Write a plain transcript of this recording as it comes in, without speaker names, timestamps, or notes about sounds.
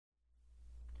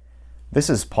This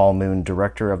is Paul Moon,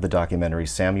 director of the documentary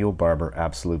Samuel Barber,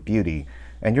 Absolute Beauty,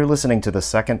 and you're listening to the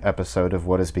second episode of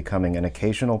what is becoming an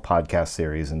occasional podcast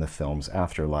series in the film's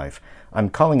afterlife. I'm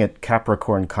calling it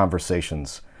Capricorn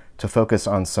Conversations, to focus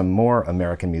on some more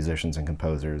American musicians and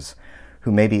composers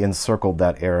who maybe encircled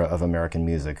that era of American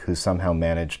music, who somehow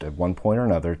managed at one point or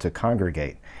another to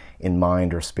congregate in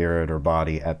mind or spirit or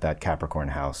body at that Capricorn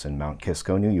house in Mount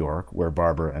Kisco, New York, where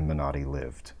Barber and Menotti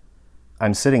lived.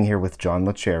 I'm sitting here with John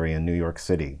Lettieri in New York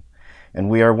City, and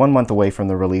we are 1 month away from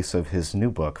the release of his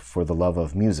new book, For the Love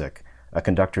of Music, A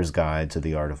Conductor's Guide to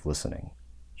the Art of Listening.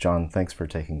 John, thanks for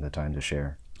taking the time to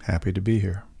share. Happy to be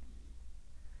here.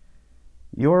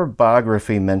 Your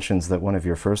biography mentions that one of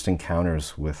your first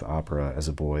encounters with opera as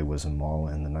a boy was Amahl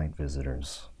and the Night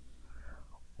Visitors.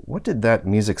 What did that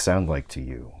music sound like to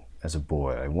you as a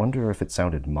boy? I wonder if it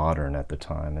sounded modern at the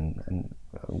time, and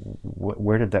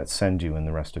where did that send you in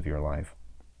the rest of your life?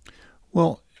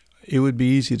 Well, it would be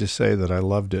easy to say that I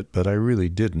loved it, but I really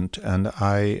didn't. And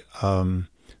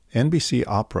NBC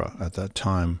Opera at that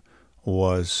time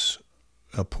was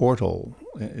a portal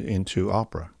into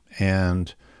opera.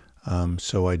 And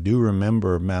so I do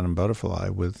remember Madame Butterfly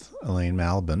with Elaine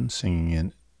Malbin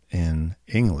singing in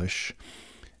English.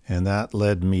 And that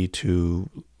led me to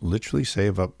literally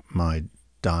save up my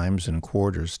dimes and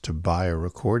quarters to buy a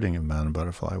recording of Madame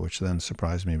Butterfly, which then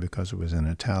surprised me because it was in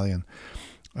Italian.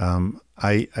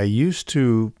 I used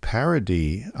to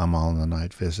parody Amahl and the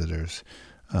Night Visitors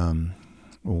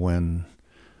when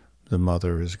the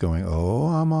mother is going, "Oh,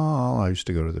 Amahl." I used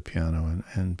to go to the piano,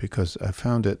 and because I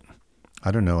found it,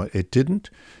 I don't know, it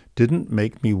didn't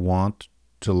make me want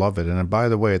to love it. And by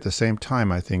the way, at the same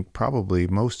time, I think probably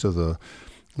most of the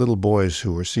little boys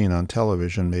who were seen on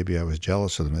television, maybe I was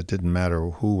jealous of them. It didn't matter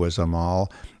who was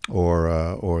Amahl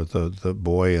or the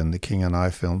boy in the King and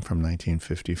I film from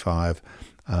 1955.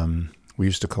 We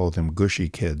used to call them gushy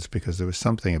kids because there was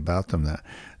something about them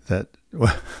that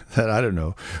I don't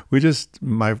know.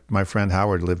 My friend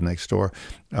Howard lived next door,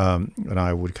 and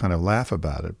I would kind of laugh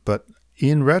about it. But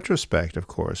in retrospect, of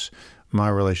course, my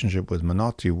relationship with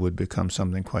Menotti would become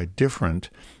something quite different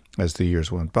as the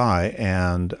years went by,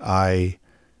 and I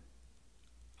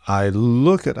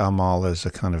look at Amahl as a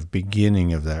kind of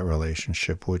beginning of that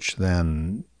relationship, which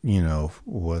then,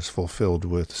 was fulfilled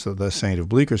with The Saint of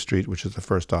Bleecker Street, which is the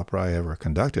first opera I ever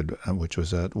conducted, which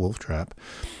was at Wolf Trap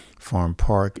Farm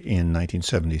Park in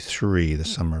 1973, the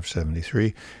summer of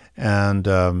 73, and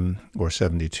or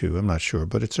 72, I'm not sure,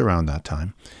 but it's around that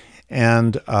time.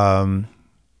 And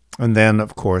then,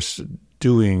 of course,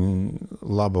 doing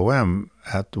La Bohème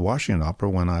at the Washington Opera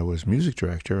when I was music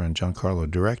director and Giancarlo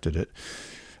directed it.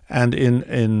 And in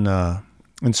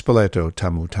Spoleto,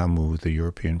 Tamu Tamu, the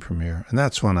European premiere. And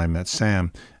that's when I met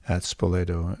Sam at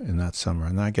Spoleto in that summer.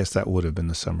 And I guess that would have been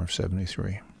the summer of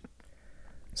 73.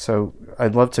 So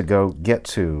I'd love to get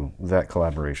to that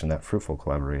collaboration, that fruitful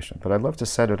collaboration. But I'd love to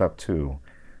set it up, too,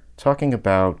 talking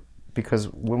about, because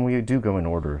when we do go in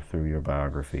order through your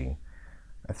biography,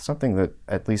 something that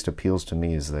at least appeals to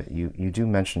me is that you do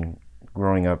mention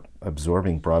growing up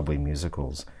absorbing Broadway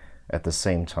musicals at the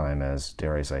same time as,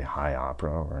 dare I say, high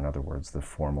opera, or in other words, the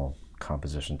formal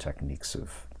composition techniques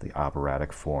of the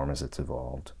operatic form as it's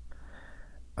evolved.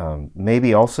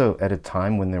 Maybe also at a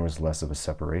time when there was less of a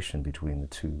separation between the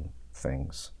two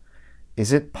things.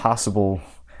 Is it possible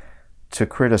to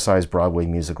criticize Broadway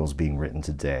musicals being written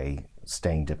today,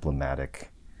 staying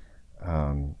diplomatic,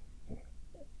 in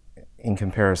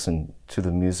comparison to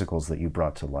the musicals that you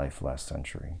brought to life last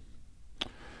century?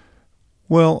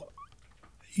 Well,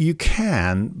 you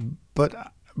can,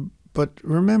 but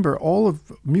remember, all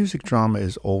of music drama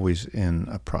is always in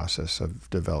a process of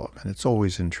development. It's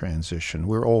always in transition.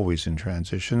 We're always in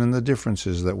transition, and the difference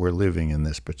is that we're living in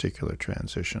this particular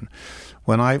transition.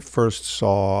 When I first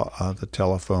saw The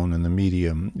Telephone and the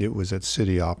Medium, it was at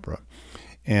City Opera.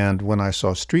 And when I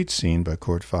saw Street Scene by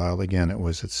Kurt Weill, again, it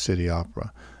was at City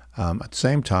Opera. At the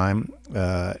same time,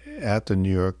 at the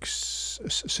New York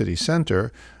City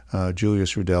Center,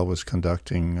 Julius Rudel was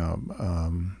conducting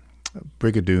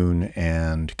Brigadoon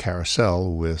and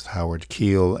Carousel with Howard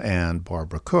Keel and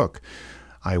Barbara Cook.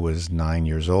 I was 9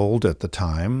 years old at the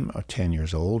time, or 10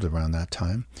 years old around that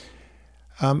time.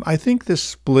 I think this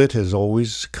split has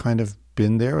always kind of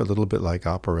been there, a little bit like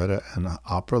operetta and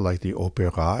opera, like the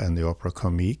opera and the opera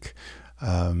comique.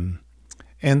 And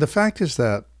the fact is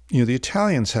that, the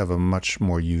Italians have a much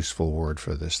more useful word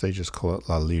for this. They just call it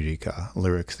la lirica,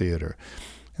 lyric theater.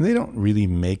 And they don't really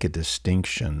make a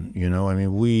distinction,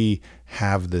 we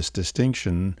have this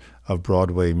distinction of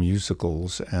Broadway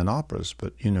musicals and operas,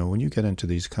 but, when you get into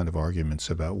these kind of arguments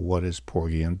about what is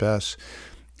Porgy and Bess,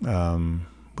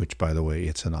 which, by the way,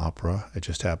 it's an opera. It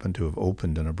just happened to have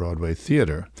opened in a Broadway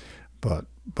theater. But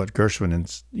Gershwin,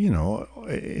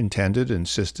 intended,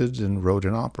 insisted, and wrote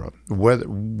an opera.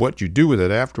 What you do with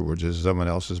it afterwards is someone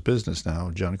else's business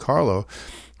now. Giancarlo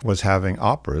was having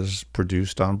operas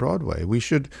produced on Broadway. We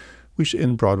should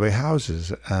in Broadway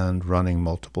houses and running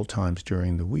multiple times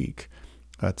during the week.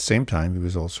 At the same time, he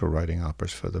was also writing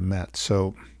operas for the Met.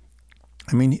 So,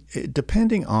 I mean,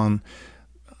 depending on,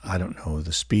 I don't know,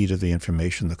 the speed of the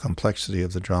information, the complexity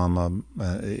of the drama,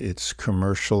 its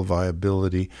commercial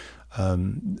viability,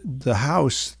 the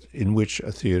house in which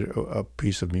a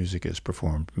piece of music is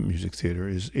performed, music theater,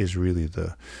 is really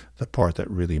the part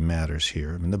that really matters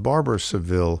here. I mean, the Barber of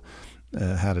Seville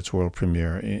had its world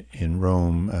premiere in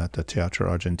Rome at the Teatro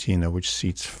Argentina, which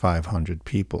seats 500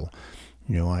 people.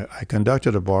 You know, I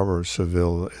conducted a Barber of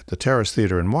Seville at the Terrace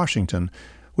Theater in Washington,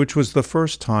 which was the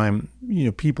first time, you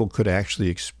know, people could actually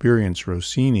experience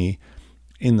Rossini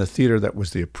in the theater that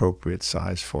was the appropriate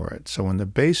size for it. So when the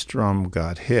bass drum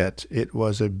got hit, it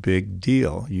was a big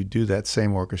deal. You do that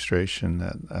same orchestration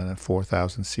at a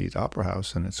 4,000-seat opera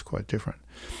house, and it's quite different.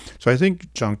 So I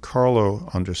think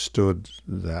Giancarlo understood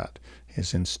that,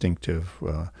 his instinctive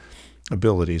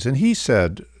abilities. And he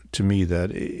said to me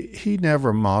that he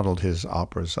never modeled his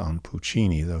operas on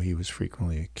Puccini, though he was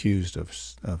frequently accused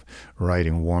of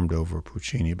writing warmed over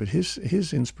Puccini. But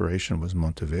his inspiration was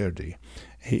Monteverdi.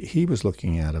 He was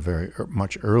looking at a very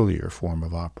much earlier form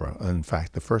of opera, in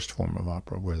fact, the first form of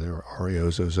opera, where there were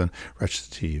ariozos and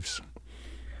recitatives.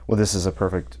 Well, this is a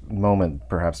perfect moment,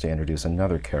 perhaps, to introduce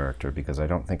another character, because I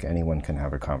don't think anyone can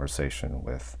have a conversation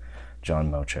with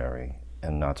John Mauceri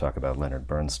and not talk about Leonard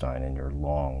Bernstein and your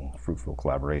long, fruitful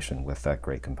collaboration with that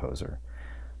great composer.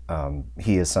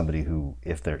 He is somebody who,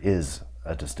 if there is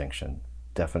a distinction,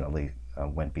 definitely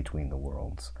went between the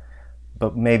worlds.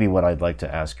 But maybe what I'd like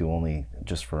to ask you only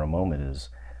just for a moment is,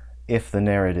 if the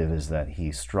narrative is that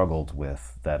he struggled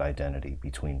with that identity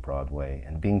between Broadway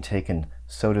and being taken,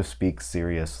 so to speak,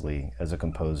 seriously as a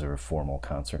composer of formal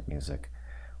concert music,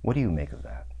 what do you make of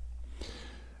that?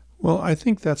 Well, I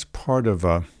think that's part of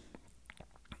a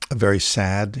very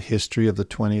sad history of the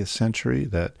 20th century,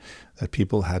 that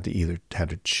people had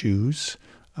to choose.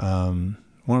 One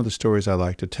of the stories I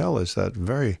like to tell is that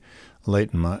very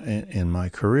late in my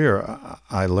career,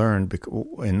 I learned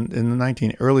in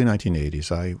the early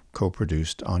 1980s, I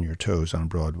co-produced On Your Toes on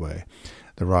Broadway,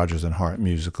 the Rodgers and Hart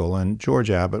musical, and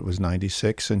George Abbott was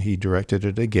 96, and he directed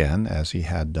it again, as he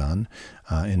had done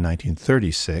in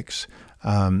 1936.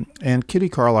 And Kitty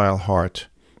Carlisle Hart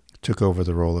took over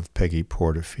the role of Peggy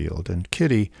Porterfield. And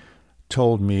Kitty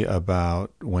told me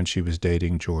about when she was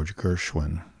dating George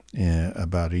Gershwin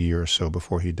about a year or so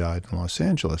before he died in Los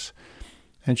Angeles.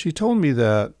 And she told me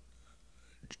that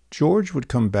George would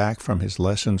come back from his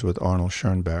lessons with Arnold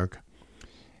Schoenberg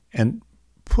and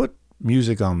put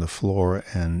music on the floor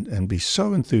and be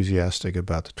so enthusiastic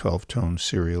about the 12-tone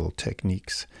serial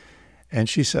techniques. And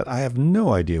she said, I have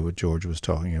no idea what George was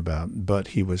talking about, but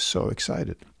he was so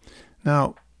excited.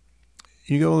 Now,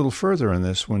 you go a little further in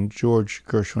this. When George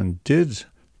Gershwin did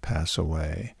pass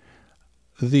away,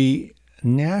 the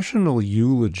national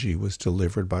eulogy was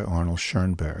delivered by Arnold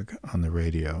Schoenberg on the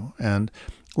radio, and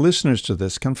listeners to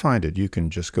this can find it. You can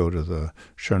just go to the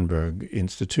Schoenberg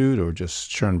Institute or just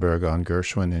Schoenberg on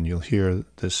Gershwin, and you'll hear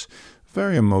this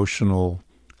very emotional,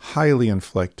 highly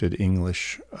inflected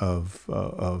English of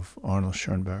Arnold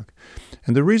Schoenberg.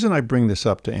 And the reason I bring this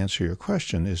up to answer your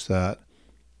question is that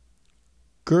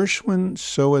Gershwin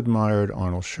so admired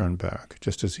Arnold Schoenberg,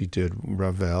 just as he did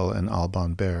Ravel and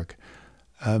Alban Berg.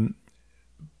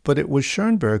 But it was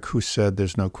Schoenberg who said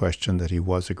there's no question that he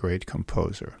was a great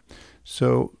composer.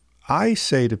 So I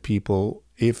say to people,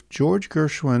 if George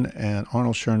Gershwin and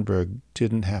Arnold Schoenberg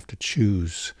didn't have to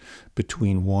choose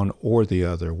between one or the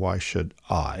other, why should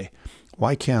I?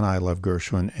 Why can't I love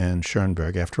Gershwin and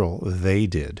Schoenberg? After all, they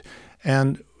did.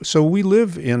 And so we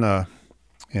live in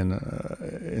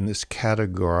this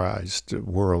categorized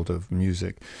world of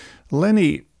music.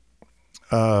 Lenny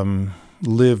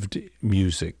lived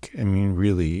music. I mean,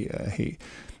 really,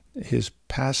 his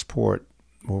passport,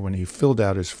 or when he filled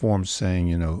out his form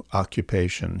saying,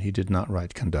 occupation, he did not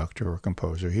write conductor or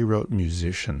composer. He wrote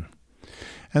musician.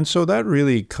 And so that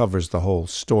really covers the whole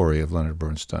story of Leonard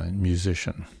Bernstein,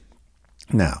 musician.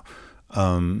 Now,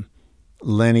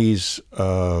 Lenny's,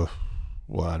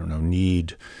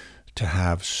 need to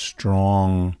have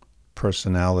strong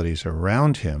personalities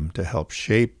around him to help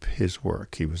shape his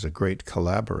work. He was a great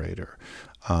collaborator,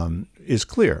 is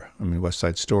clear. I mean, West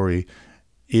Side Story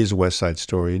is West Side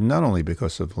Story not only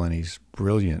because of Lenny's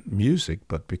brilliant music,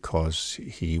 but because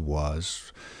he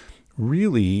was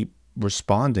really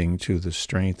responding to the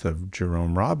strength of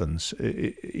Jerome Robbins.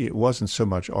 It wasn't so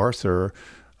much Arthur.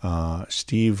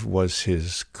 Steve was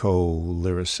his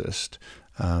co-lyricist,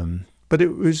 but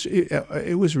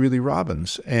it was really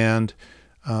Robbins. And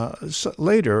so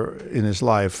later in his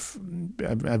life,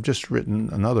 I've just written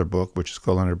another book, which is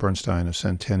called Leonard Bernstein: A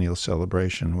Centennial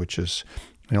Celebration, which is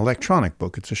an electronic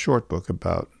book. It's a short book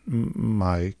about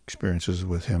my experiences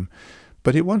with him.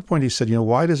 But at one point he said,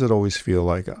 why does it always feel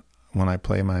like when I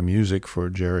play my music for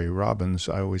Jerry Robbins,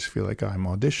 I always feel like I'm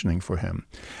auditioning for him?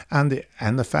 And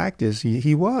the fact is,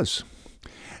 he was.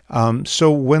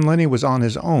 So when Lenny was on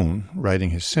his own,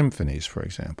 writing his symphonies, for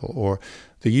example, or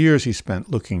the years he spent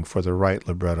looking for the right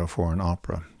libretto for an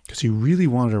opera, because he really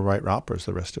wanted to write operas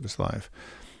the rest of his life,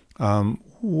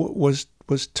 was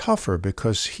tougher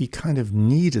because he kind of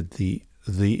needed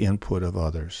the input of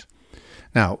others.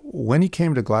 Now, when he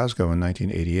came to Glasgow in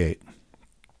 1988,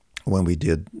 when we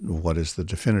did what is the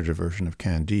definitive version of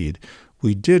Candide,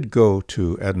 we did go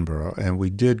to Edinburgh and we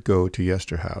did go to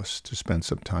Yester House to spend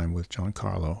some time with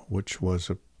Giancarlo, which was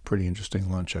a pretty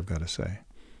interesting lunch, I've got to say.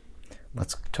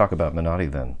 Let's talk about Menotti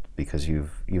then, because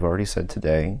you've already said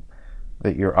today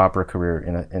that your opera career,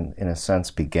 in a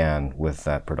sense, began with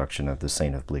that production of The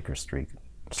Saint of Bleecker Street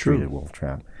at Wolf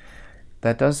Trap.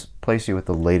 That does place you at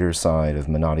the later side of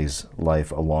Menotti's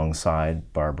life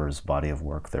alongside Barber's body of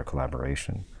work, their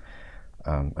collaboration.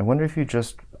 I wonder if you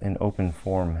just, in open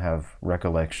form, have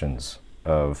recollections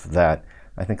of that.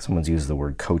 I think someone's used the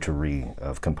word coterie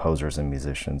of composers and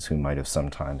musicians who might have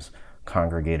sometimes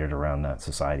congregated around that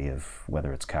society of,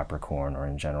 whether it's Capricorn or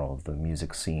in general, of the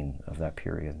music scene of that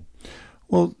period.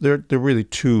 Well, there are really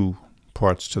two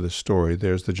parts to the story.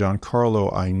 There's the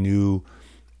Giancarlo I knew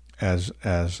as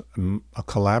a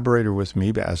collaborator with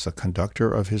me, as a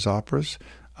conductor of his operas,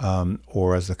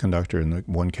 or as the conductor in the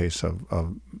one case of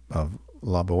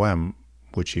La Bohème,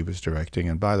 which he was directing.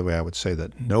 And by the way, I would say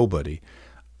that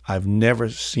I've never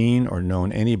seen or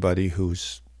known anybody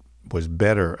was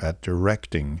better at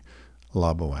directing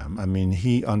La Bohème. I mean,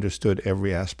 he understood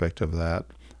every aspect of that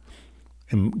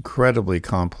incredibly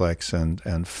complex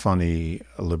and funny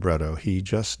libretto. He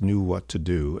just knew what to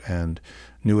do and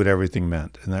knew what everything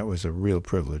meant, and that was a real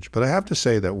privilege. But I have to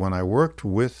say that when I worked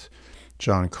with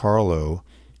Giancarlo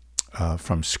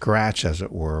from scratch, as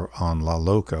it were, on La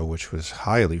Loca, which was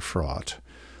highly fraught,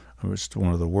 it was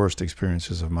one of the worst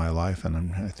experiences of my life,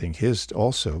 and I think his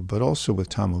also, but also with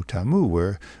Tamu Tamu,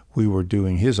 where we were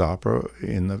doing his opera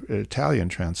in the Italian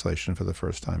translation for the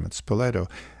first time at Spoleto.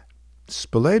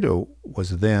 Spoleto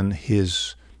was then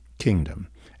his kingdom,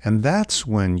 and that's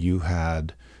when you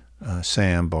had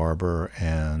Sam Barber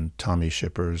and Tommy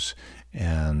Shippers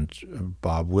and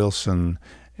Bob Wilson,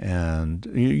 and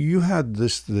you had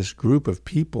this group of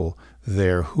people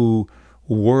there who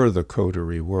were the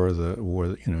coterie,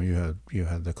 you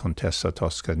had the Contessa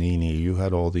Toscanini, you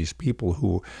had all these people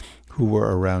who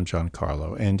were around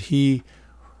Giancarlo, and he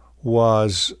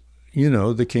was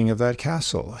the king of that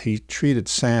castle. He treated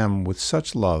Sam with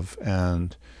such love,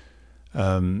 and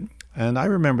I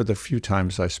remember the few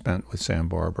times I spent with Sam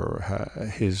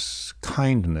Barber, his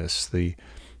kindness, the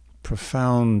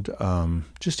profound,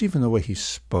 just even the way he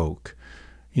spoke.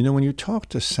 When you talk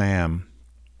to Sam,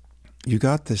 you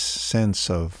got this sense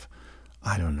of,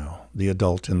 I don't know, the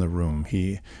adult in the room.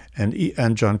 And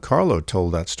Giancarlo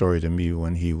told that story to me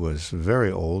when he was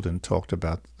very old and talked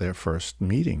about their first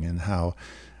meeting and how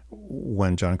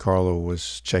when Giancarlo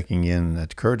was checking in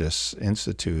at Curtis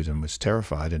Institute and was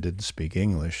terrified and didn't speak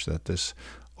English, that this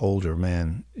older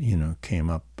man,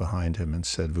 came up behind him and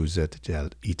said, "Vous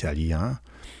êtes Italien?"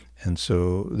 And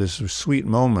so this sweet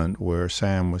moment where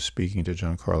Sam was speaking to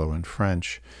Giancarlo in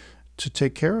French to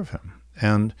take care of him.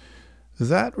 And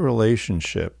that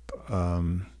relationship,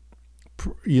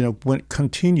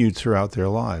 continued throughout their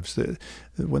lives.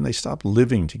 When they stopped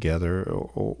living together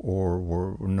or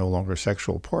were no longer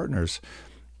sexual partners,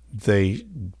 they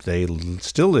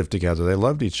still lived together. They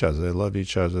loved each other. They loved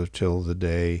each other till the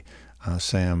day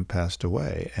Sam passed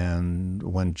away. And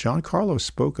when Giancarlo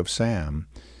spoke of Sam,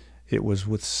 it was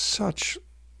with such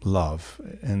love.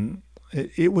 And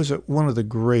it was one of the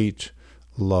great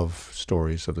love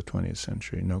stories of the 20th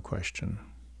century, no question.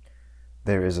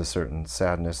 There is a certain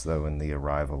sadness, though, in the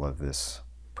arrival of this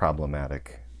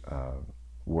problematic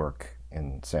work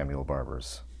in Samuel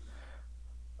Barber's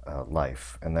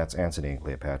life, and that's Antony and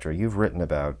Cleopatra. You've written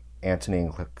about Antony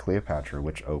and Cleopatra,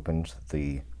 which opened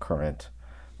the current,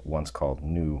 once called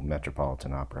New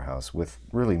Metropolitan Opera House, with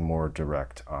really more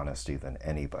direct honesty than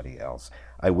anybody else.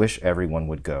 I wish everyone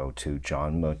would go to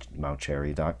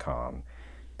johnmauceri.com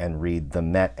and read The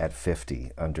Met at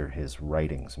 50 under his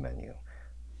writings menu.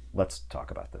 Let's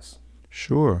talk about this.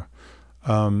 Sure.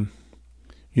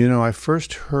 I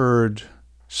first heard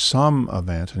some of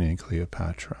Antony and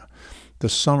Cleopatra the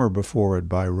summer before at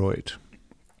Bayreuth.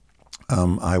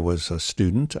 I was a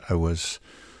student. I was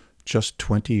just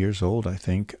 20 years old, I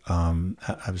think. I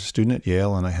was a student at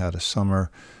Yale, and I had a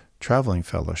summer traveling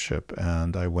fellowship,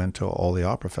 and I went to all the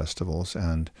opera festivals,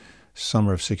 and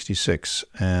summer of 66,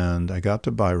 and I got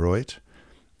to Bayreuth,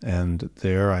 and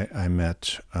there I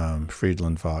met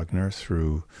Friedland Wagner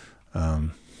through a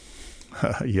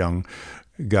young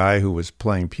guy who was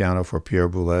playing piano for Pierre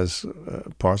Boulez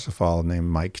Parsifal named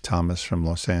Mike Thomas from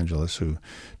Los Angeles, who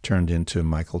turned into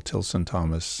Michael Tilson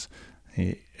Thomas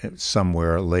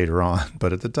somewhere later on.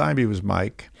 But at the time he was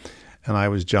Mike, and I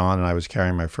was John, and I was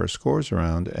carrying my first scores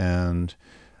around, and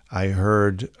I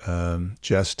heard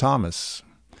Jess Thomas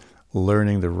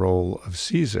learning the role of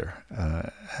Caesar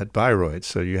at Bayreuth.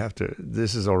 So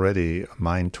this is already a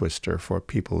mind twister for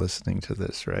people listening to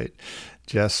this, right?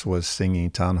 Jess was singing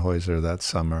Tannhäuser that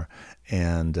summer,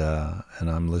 and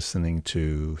I'm listening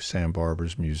to Sam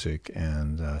Barber's music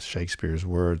and Shakespeare's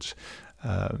words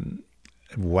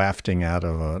wafting out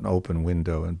of an open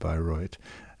window in Bayreuth.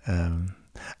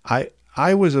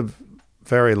 I was a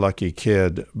very lucky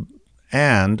kid,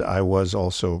 and I was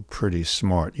also pretty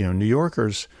smart. New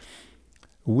Yorkers,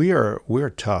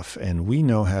 we're tough, and we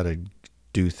know how to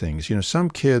do things. Some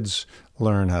kids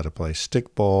learn how to play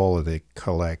stickball, or they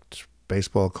collect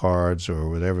baseball cards, or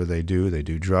whatever they do. They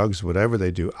do drugs, whatever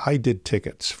they do. I did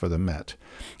tickets for the Met,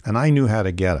 and I knew how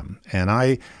to get them. And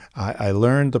I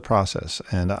learned the process.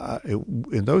 And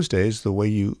in those days, the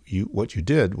way what you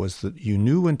did was that you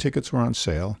knew when tickets were on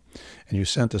sale, and you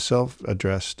sent a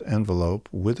self-addressed envelope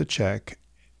with a check,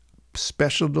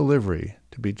 special delivery,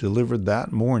 to be delivered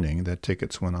that morning that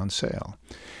tickets went on sale.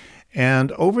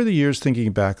 And over the years,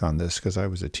 thinking back on this, because I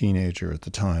was a teenager at the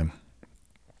time,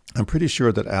 I'm pretty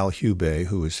sure that Al Hubei,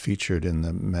 who was featured in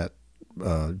the Met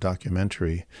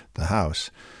documentary, The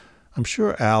House, I'm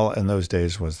sure Al in those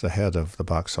days was the head of the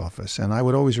box office. And I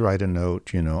would always write a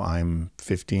note, I'm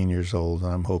 15 years old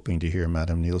and I'm hoping to hear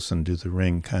Madame Nielsen do the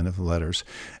Ring kind of letters.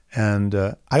 And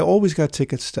I always got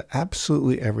tickets to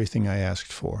absolutely everything I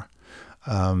asked for.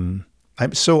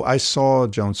 So I saw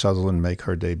Joan Sutherland make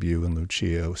her debut in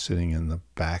Lucio, sitting in the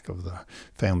back of the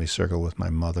family circle with my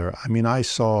mother. I mean, I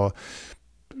saw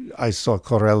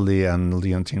Corelli and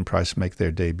Leontine Price make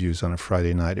their debuts on a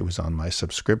Friday night. It was on my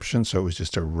subscription, so it was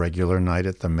just a regular night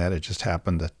at the Met. It just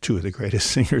happened that two of the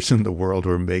greatest singers in the world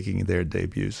were making their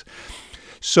debuts.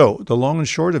 So the long and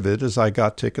short of it is I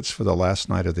got tickets for the last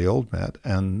night of the old Met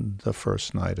and the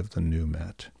first night of the new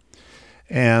Met.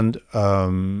 And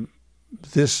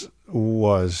this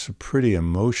was pretty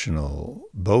emotional,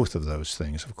 both of those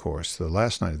things, of course. The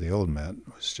last night of the old Met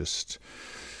was just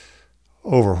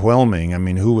overwhelming. I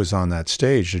mean, who was on that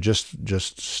stage? Just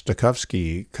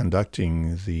Stokowski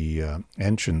conducting the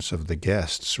entrance of the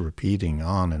guests, repeating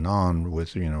on and on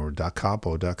with, da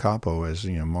capo, as,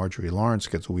 Marjorie Lawrence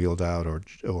gets wheeled out, or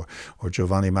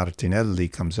Giovanni Martinelli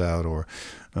comes out, or,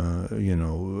 I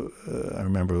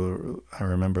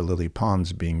remember Lily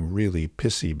Pons being really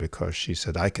pissy because she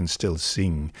said, "I can still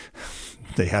sing.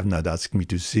 They have not asked me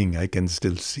to sing. I can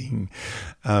still sing."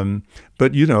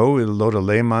 But, Lotte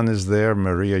Lehmann is there,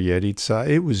 Maria Jerica.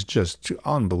 It was just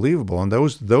unbelievable. And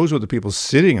those were the people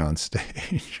sitting on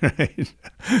stage, right?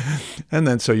 And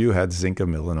then so you had Zinka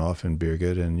Milanoff and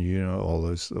Birgit and, all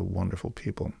those wonderful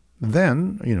people.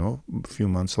 Then, a few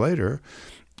months later,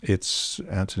 it's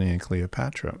Antony and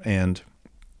Cleopatra. And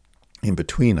in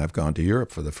between, I've gone to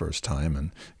Europe for the first time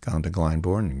and gone to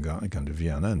Glyndebourne and gone to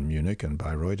Vienna and Munich and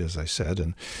Bayreuth, as I said,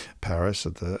 and Paris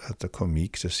at the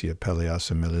Comique to see a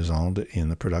Pelléas and Mélisande in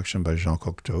the production by Jean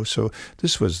Cocteau. So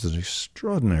this was an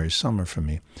extraordinary summer for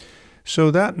me.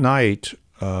 So that night,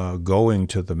 going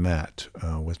to the Met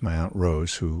with my Aunt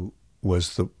Rose,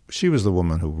 she was the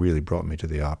woman who really brought me to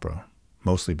the opera.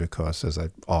 Mostly because, as I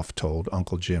oft told,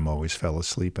 Uncle Jim always fell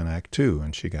asleep in Act Two,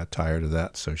 and she got tired of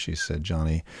that, so she said,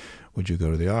 "Johnny, would you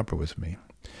go to the opera with me?"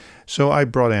 So I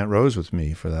brought Aunt Rose with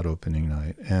me for that opening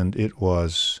night, and it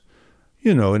was,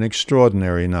 an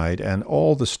extraordinary night, and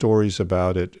all the stories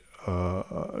about it,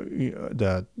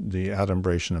 that the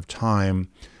adumbration of time.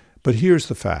 But here's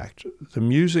the fact. The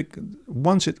music,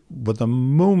 the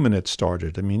moment it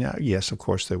started, I mean, yes, of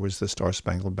course, there was the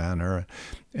Star-Spangled Banner,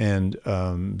 and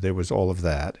there was all of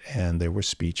that, and there were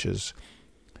speeches.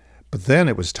 But then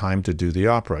it was time to do the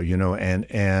opera,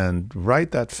 and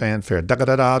write that fanfare,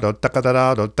 da-da-da-da,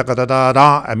 da-da-da-da,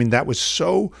 da-da-da-da. I mean, that was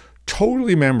so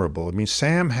totally memorable. I mean,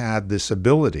 Sam had this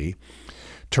ability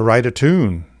to write a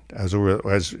tune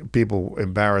as people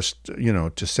embarrassed,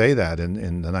 to say that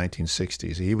in the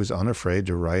 1960s. He was unafraid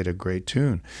to write a great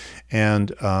tune.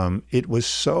 And it was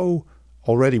so,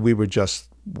 already we were just,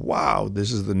 wow,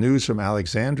 this is the news from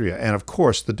Alexandria. And of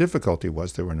course, the difficulty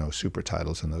was there were no super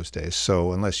titles in those days.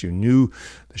 So unless you knew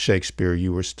the Shakespeare,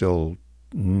 you were still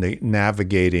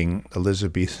navigating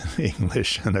Elizabethan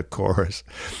English and a chorus.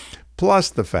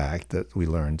 Plus the fact that we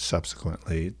learned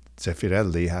subsequently,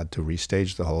 Zeffirelli had to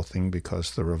restage the whole thing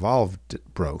because the revolve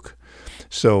broke.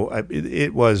 So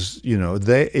it was,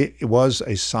 it was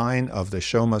a sign of the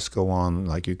show must go on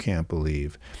like you can't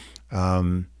believe.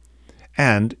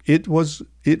 And it was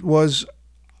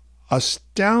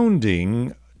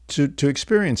astounding to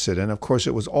experience it. And of course,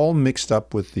 it was all mixed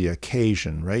up with the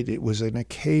occasion, right? It was an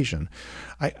occasion.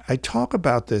 I talk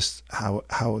about this,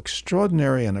 how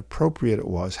extraordinary and appropriate it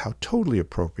was, how totally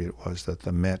appropriate it was that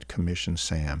the Met commissioned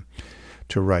Sam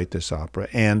to write this opera.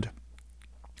 And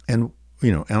on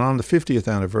the 50th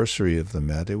anniversary of the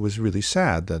Met, it was really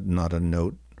sad that not a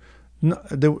note.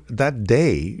 That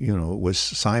day, it was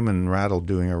Simon Rattle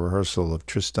doing a rehearsal of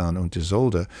Tristan und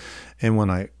Isolde, and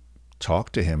when I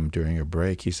talked to him during a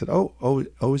break, he said, "Oh,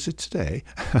 is it today?"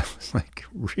 I was like,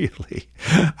 "Really?"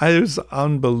 I was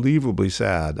unbelievably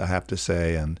sad, I have to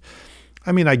say, and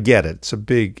I mean, I get it. It's a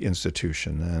big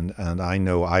institution, and I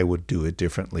know I would do it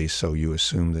differently, so you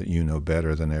assume that you know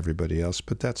better than everybody else,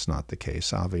 but that's not the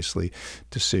case. Obviously,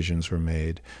 decisions were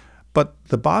made. But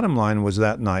the bottom line was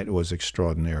that night was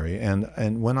extraordinary,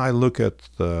 and when I look at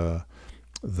the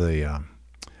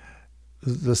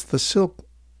Silk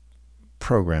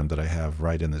program that I have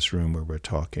right in this room where we're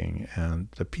talking, and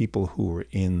the people who were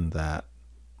in that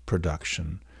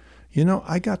production,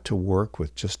 I got to work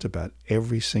with just about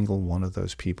every single one of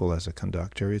those people as a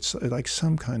conductor. It's like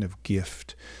some kind of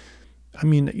gift. I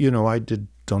mean, I did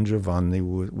Don Giovanni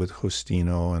with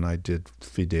Justino, and I did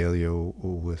Fidelio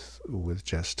with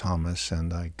Jess Thomas,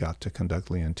 and I got to conduct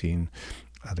Leontine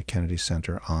at the Kennedy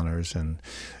Center Honors. And,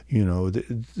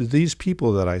 these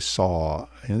people that I saw,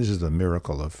 and this is the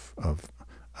miracle of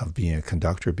being a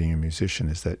conductor, being a musician,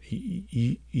 is that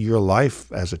your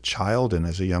life as a child and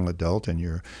as a young adult and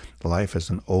your life as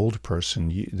an old person,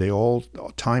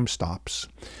 time stops.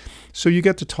 So you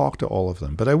get to talk to all of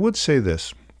them. But I would say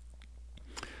this.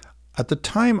 At the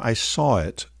time I saw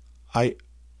it, I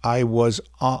was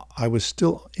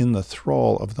still in the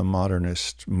thrall of the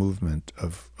modernist movement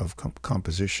of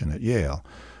composition at Yale.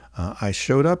 I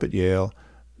showed up at Yale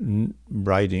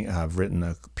I've written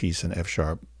a piece in F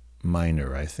sharp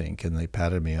minor, I think, and they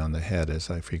patted me on the head, as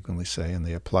I frequently say, and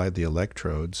they applied the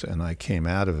electrodes, and I came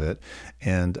out of it,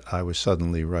 and I was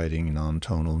suddenly writing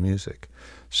non-tonal music.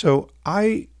 So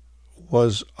I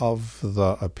was of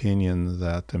the opinion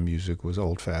that the music was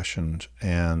old-fashioned,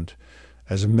 and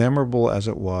as memorable as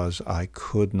it was, I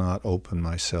could not open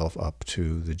myself up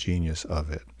to the genius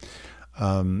of it.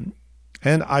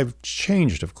 And I've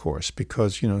changed, of course,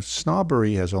 because,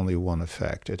 snobbery has only one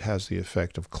effect. It has the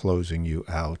effect of closing you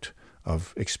out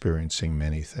of experiencing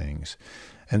many things.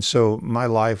 And so my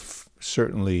life,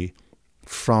 certainly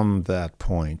from that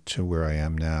point to where I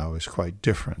am now, is quite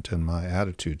different, and my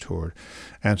attitude toward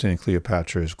Antony and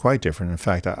Cleopatra is quite different. In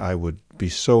fact, I would be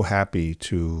so happy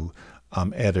to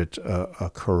edit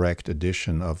a correct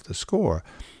edition of the score,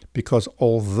 because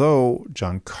although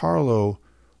Giancarlo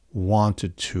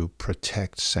wanted to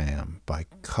protect Sam by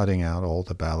cutting out all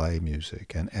the ballet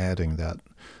music and adding that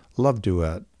love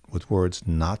duet with words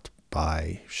not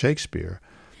by Shakespeare,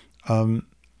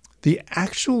 the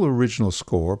actual original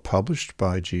score published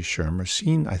by G. Schirmer,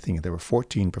 seen, I think there were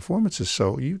 14 performances,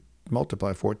 so you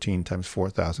multiply 14 times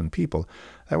 4,000 people.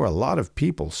 There were a lot of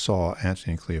people saw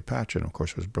Antony and Cleopatra, and of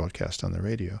course it was broadcast on the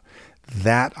radio.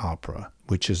 That opera,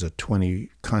 which is a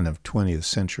 20th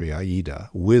century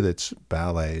Aida, with its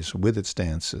ballets, with its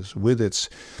dances, with its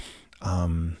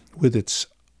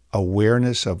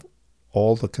awareness of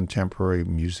all the contemporary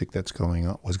music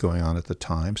was going on at the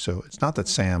time. So it's not that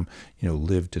Sam,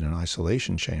 lived in an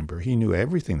isolation chamber. He knew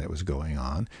everything that was going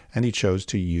on, and he chose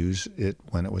to use it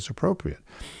when it was appropriate.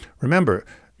 Remember,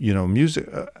 music.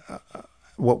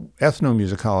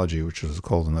 Ethnomusicology, which was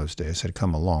called in those days, had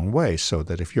come a long way, so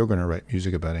that if you're going to write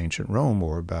music about ancient Rome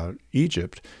or about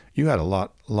Egypt, you had a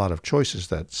lot of choices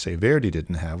that, say, Verdi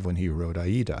didn't have when he wrote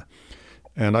Aida.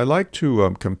 And I like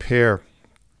to compare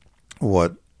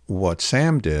what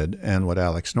Sam did and what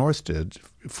Alex North did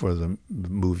for the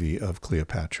movie of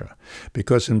Cleopatra,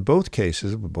 because in both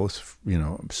cases, both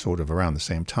sort of around the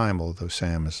same time, although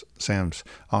Sam's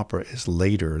opera is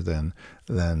later than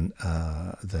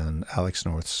Alex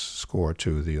North's score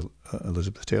to the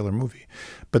Elizabeth Taylor movie,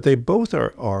 but they both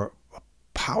are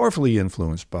powerfully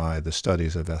influenced by the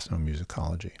studies of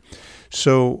ethnomusicology.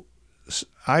 So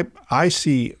I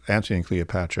see Antony and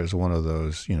Cleopatra as one of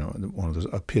those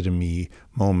epitome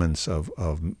moments of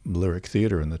lyric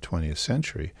theater in the 20th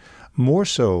century, more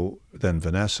so than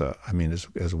Vanessa. I mean,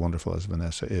 as wonderful as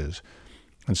Vanessa is.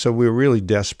 And so we're really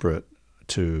desperate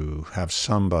to have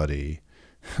somebody,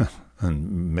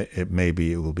 and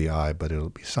maybe it will be I, but it'll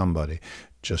be somebody,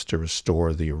 just to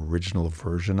restore the original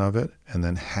version of it and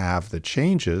then have the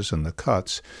changes and the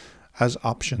cuts as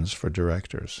options for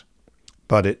directors.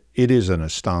 But it is an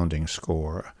astounding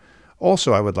score.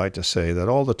 Also, I would like to say that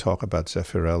all the talk about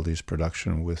Zeffirelli's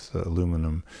production with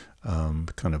aluminum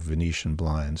kind of Venetian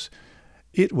blinds,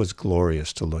 it was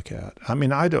glorious to look at. I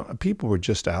mean, people were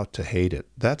just out to hate it.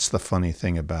 That's the funny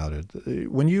thing about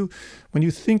it. When you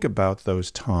think about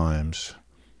those times,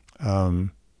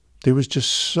 there was just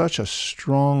such a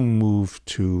strong move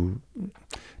to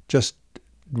just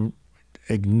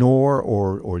ignore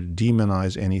or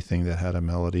demonize anything that had a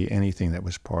melody, anything that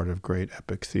was part of great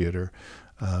epic theater.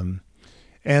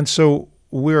 And so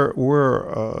we're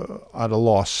at a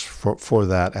loss for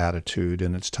that attitude,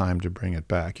 and it's time to bring it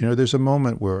back. There's a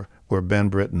moment where Ben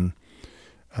Britten,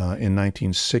 in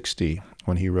 1960,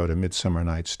 when he wrote A Midsummer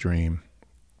Night's Dream,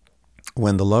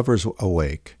 when the lovers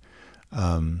awake,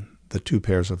 the two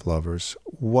pairs of lovers,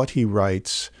 what he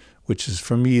writes, which is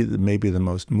for me maybe the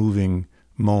most moving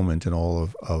moment in all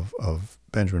of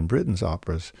Benjamin Britten's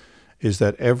operas, is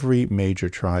that every major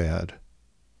triad,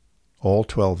 all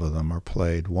 12 of them, are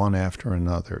played one after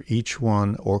another, each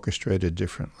one orchestrated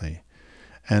differently.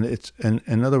 And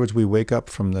in other words, we wake up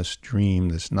from this dream,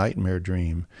 this nightmare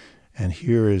dream, and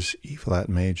here is E flat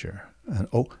major,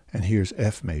 and here's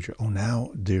F major. Oh, now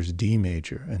there's D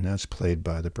major, and that's played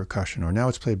by the percussion, or now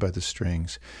it's played by the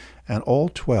strings, and all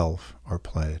 12 are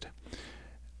played.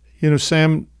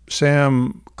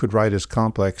 Sam could write as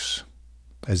complex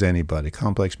as anybody,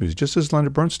 complex music, just as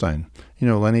Leonard Bernstein.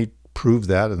 Lenny proved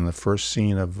that in the first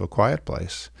scene of A Quiet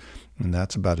Place, and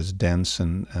that's about as dense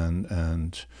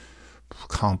and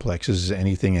complex as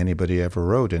anything anybody ever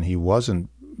wrote. And he wasn't,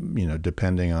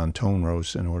 depending on tone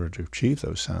rows in order to achieve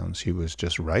those sounds. He was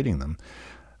just writing them.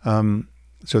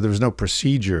 So there was no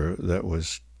procedure that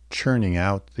was churning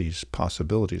out these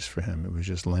possibilities for him. It was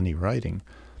just Lenny writing.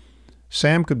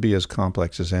 Sam could be as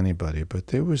complex as anybody, but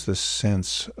there was this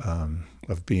sense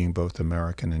of being both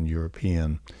American and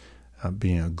European,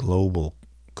 being a global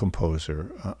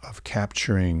composer, of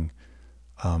capturing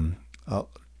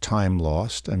time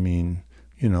lost. I mean,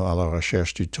 à la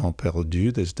recherche du temps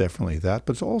perdu, there's definitely that,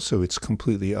 but it's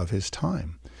completely of his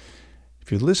time. If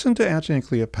you listen to Antony and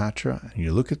Cleopatra and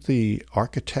you look at the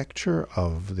architecture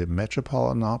of the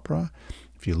Metropolitan Opera,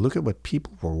 if you look at what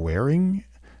people were wearing,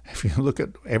 if you look at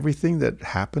everything that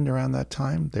happened around that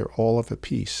time, they're all of a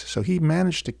piece. So he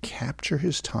managed to capture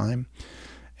his time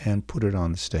and put it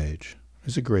on the stage. It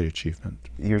was a great achievement.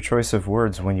 Your choice of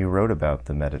words when you wrote about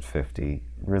the Met at 50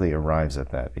 really arrives at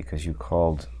that, because you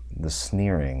called the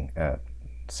sneering at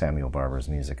Samuel Barber's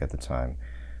music at the time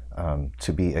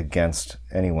to be against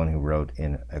anyone who wrote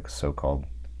in a so-called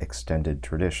extended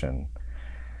tradition.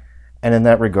 And in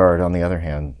that regard, on the other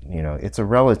hand, it's a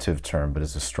relative term, but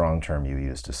it's a strong term you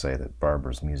use to say that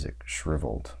Barber's music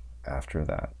shriveled after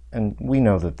that. And we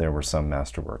know that there were some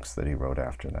masterworks that he wrote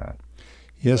after that.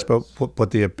 Yes, but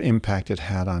the impact it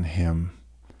had on him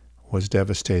was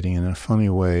devastating. In a funny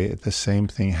way, the same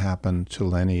thing happened to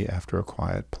Lenny after A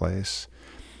Quiet Place.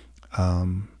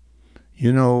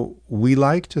 We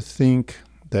like to think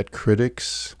that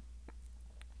critics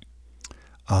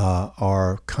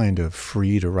are kind of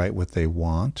free to write what they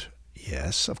want.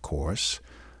 Yes, of course.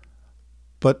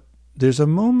 But there's a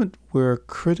moment where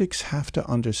critics have to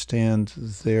understand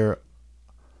their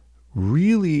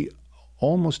really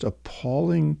almost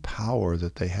appalling power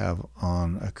that they have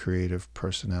on a creative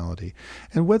personality.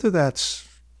 And whether that's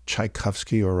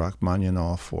Tchaikovsky or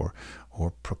Rachmaninoff or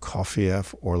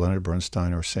Prokofiev or Leonard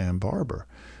Bernstein or Sam Barber,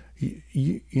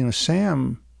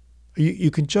 Sam,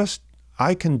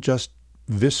 I can just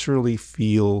viscerally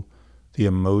feel the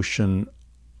emotion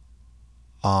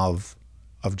of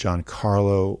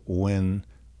Giancarlo when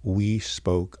we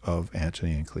spoke of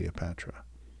Antony and Cleopatra.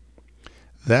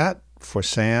 That for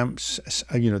Sam,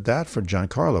 that for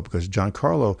Giancarlo, because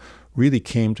Giancarlo really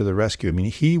came to the rescue. I mean,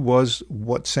 he was,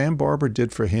 what Sam Barber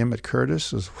did for him at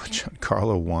Curtis is what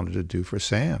Giancarlo wanted to do for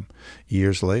Sam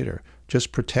years later.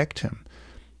 Just protect him,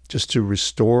 just to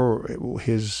restore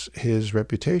his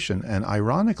reputation. And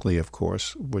ironically, of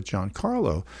course, with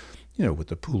Giancarlo, with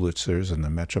the Pulitzers and the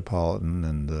Metropolitan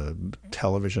and the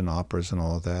television operas and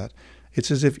all of that, it's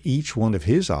as if each one of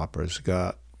his operas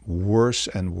got worse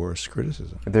and worse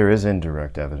criticism. There is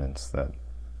indirect evidence that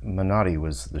Menotti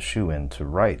was the shoe-in to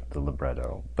write the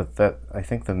libretto, but that I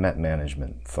think the Met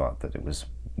management thought that it was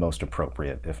most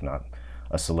appropriate, if not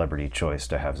a celebrity choice,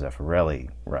 to have Zeffirelli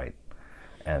write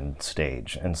and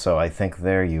stage. And so I think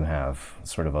there you have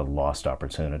sort of a lost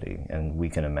opportunity, and we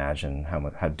can imagine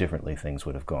how differently things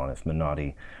would have gone if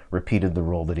Menotti repeated the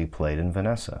role that he played in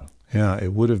Vanessa. Yeah,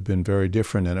 it would have been very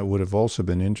different, and it would have also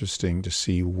been interesting to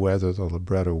see whether the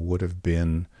libretto would have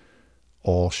been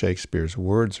all Shakespeare's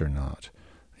words or not.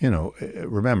 You know,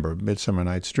 remember, Midsummer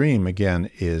Night's Dream,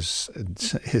 again, is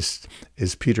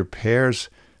Peter Pears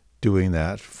doing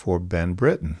that for Ben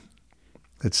Britten.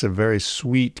 It's a very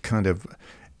sweet kind of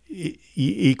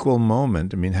equal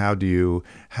moment. I mean, how do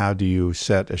you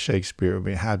set a Shakespeare? I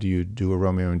mean, how do you do a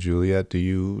Romeo and Juliet? Do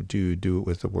you do it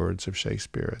with the words of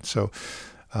Shakespeare? And so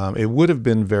it would have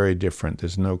been very different.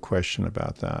 There's no question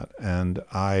about that. And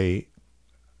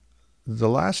the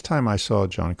last time I saw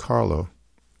Giancarlo,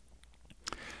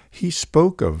 he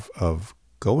spoke of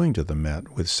going to the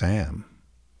Met with Sam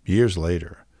years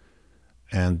later.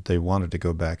 And they wanted to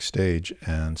go backstage,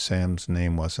 and Sam's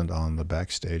name wasn't on the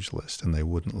backstage list, and they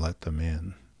wouldn't let them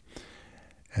in.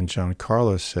 And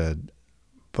Giancarlo said,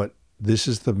 but this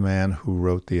is the man who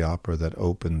wrote the opera that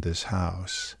opened this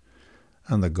house.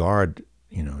 And the guard,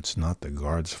 you know, it's not the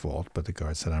guard's fault, but the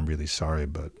guard said, I'm really sorry,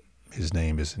 but his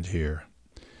name isn't here.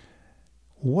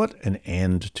 What an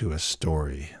end to a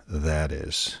story that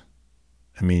is.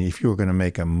 I mean, if you were going to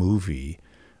make a movie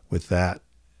with that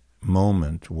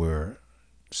moment where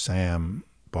Sam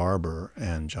Barber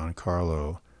and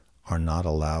Giancarlo are not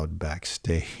allowed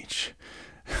backstage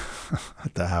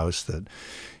at the house that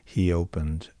he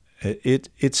opened,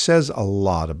 it says a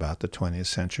lot about the 20th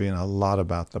century and a lot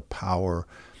about the power,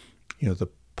 you know, the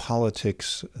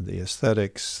politics, the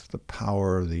aesthetics, the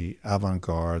power, the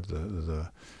avant-garde, the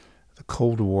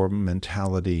Cold War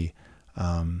mentality.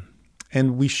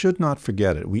 And we should not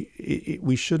forget it.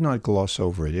 We should not gloss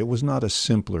over it. It was not a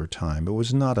simpler time. It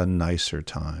was not a nicer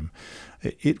time.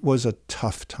 It was a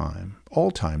tough time.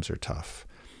 All times are tough.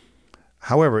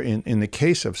 However, in the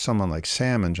case of someone like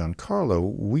Sam and Giancarlo,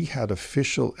 we had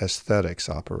official aesthetics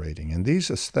operating. And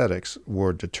these aesthetics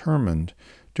were determined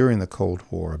during the Cold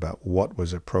War about what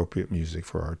was appropriate music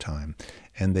for our time.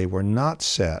 And they were not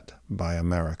set by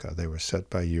America. They were set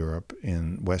by Europe,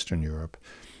 in Western Europe,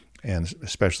 and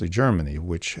especially Germany,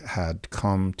 which had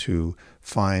come to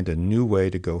find a new way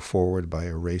to go forward by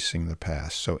erasing the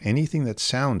past. So anything that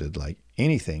sounded like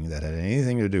anything that had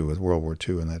anything to do with World War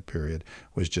II in that period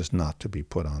was just not to be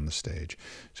put on the stage.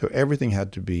 So everything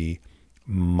had to be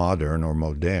modern or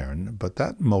modern, but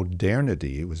that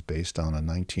modernity was based on a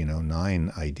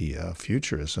 1909 idea of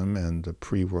futurism and the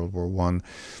pre-World War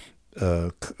I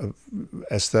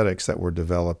aesthetics that were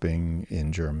developing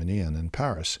in Germany and in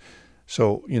Paris.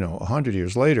 So, 100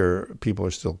 years later, people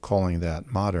are still calling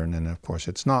that modern, and of course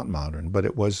it's not modern, but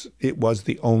it was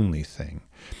the only thing.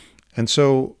 And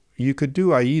so you could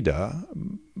do Aida,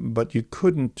 but you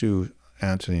couldn't do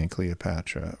Antony and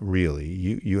Cleopatra, really.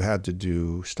 You had to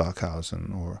do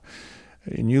Stockhausen,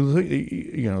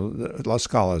 La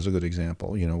Scala is a good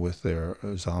example, with their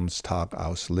Samstag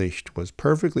aus Licht was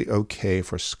perfectly okay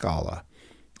for Scala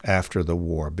after the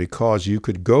war, because you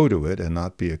could go to it and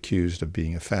not be accused of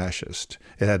being a fascist.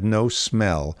 It had no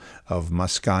smell of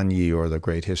Mascagni or the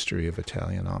great history of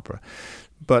Italian opera.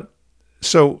 But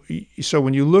so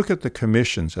when you look at the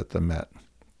commissions at the Met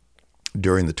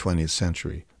during the 20th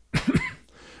century,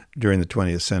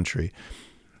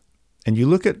 and you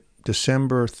look at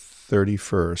December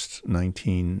 31st,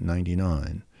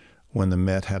 1999, when the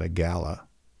Met had a gala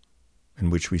in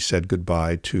which we said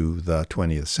goodbye to the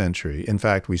 20th century. In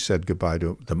fact, we said goodbye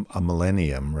to a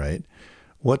millennium, right?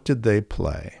 What did they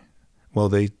play? Well,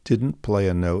 they didn't play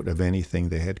a note of anything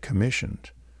they had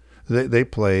commissioned. They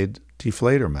played Die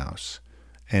Fledermaus.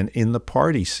 And in the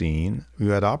party scene, you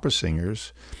had opera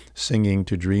singers singing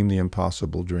To Dream the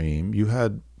Impossible Dream. You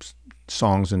had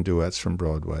songs and duets from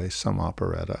Broadway, some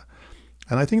operetta.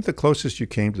 And I think the closest you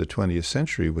came to the 20th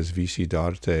century was Vici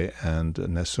d'Arte and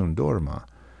Nessun Dorma.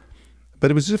 But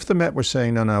it was as if the Met were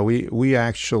saying, no, we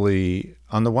actually,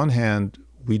 on the one hand,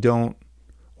 we don't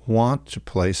want to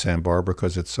play Sam Barber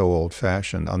because it's so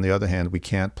old-fashioned. On the other hand, we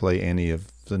can't play any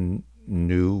of the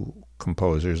new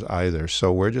composers either.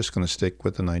 So we're just going to stick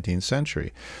with the 19th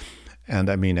century. And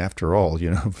I mean, after all,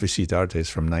 Vici d'Arte is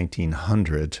from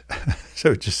 1900.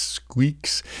 So it just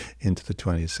squeaks into the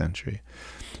 20th century.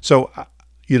 So,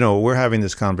 we're having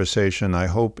this conversation. I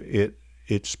hope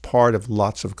it's part of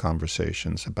lots of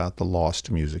conversations about the lost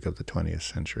music of the 20th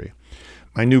century.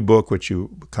 My new book, which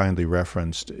you kindly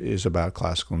referenced, is about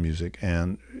classical music,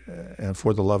 and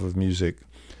For the Love of Music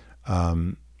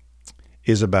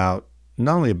is about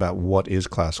not only about what is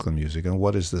classical music and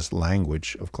what is this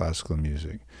language of classical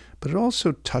music, but it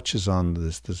also touches on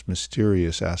this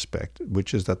mysterious aspect,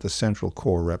 which is that the central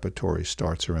core repertory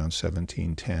starts around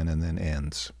 1710 and then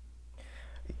ends.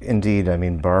 Indeed, I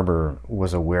mean, Barber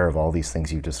was aware of all these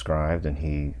things you described, and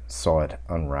he saw it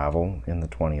unravel in the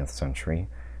 20th century.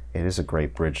 It is a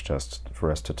great bridge just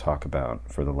for us to talk about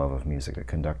For the Love of Music, A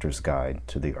Conductor's Guide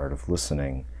to the Art of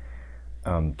Listening.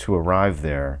 To arrive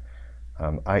there,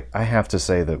 I have to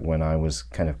say that when I was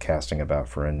kind of casting about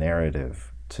for a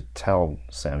narrative to tell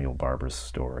Samuel Barber's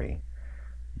story,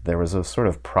 there was a sort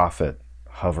of prophet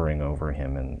hovering over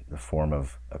him in the form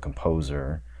of a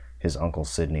composer, his uncle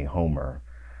Sidney Homer,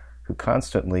 who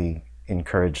constantly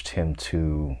encouraged him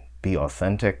to be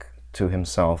authentic to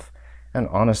himself and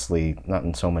honestly, not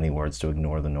in so many words, to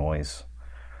ignore the noise.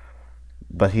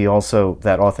 But he also,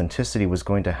 that authenticity was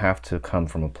going to have to come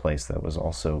from a place that was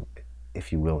also,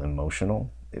 if you will,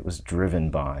 emotional. It was driven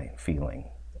by feeling.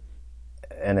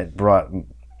 And it brought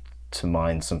to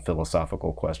mind some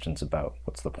philosophical questions about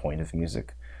what's the point of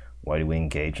music? Why do we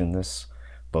engage in this,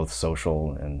 both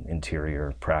social and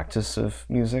interior practice of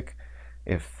music,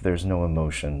 if there's no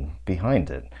emotion behind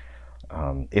it?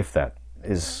 If that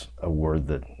is a word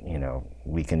that,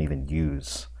 we can even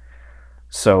use.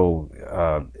 So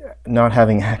not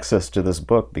having access to this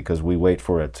book because we wait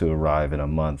for it to arrive in a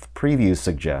month, preview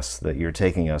suggests that you're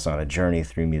taking us on a journey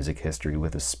through music history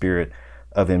with a spirit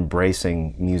of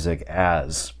embracing music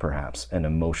as perhaps an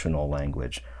emotional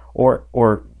language.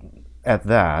 Or at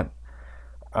that,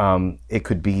 it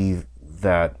could be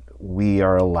that we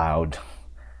are allowed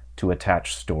to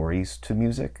attach stories to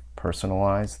music,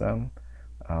 personalize them.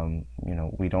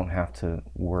 We don't have to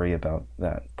worry about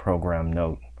that program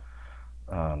note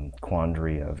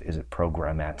quandary of is it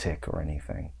programmatic or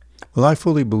anything. Well, I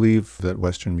fully believe that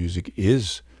Western music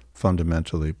is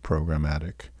fundamentally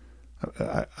programmatic.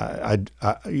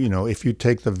 If you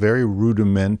take the very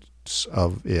rudiments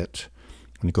of it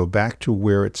and you go back to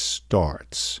where it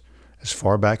starts, as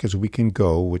far back as we can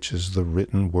go, which is the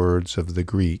written words of the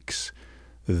Greeks,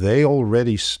 they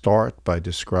already start by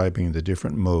describing the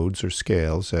different modes or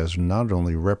scales as not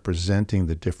only representing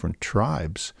the different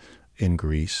tribes in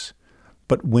Greece,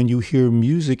 but when you hear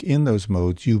music in those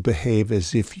modes, you behave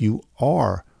as if you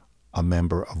are a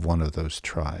member of one of those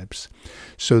tribes.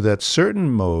 So that certain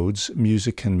modes,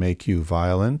 music can make you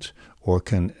violent or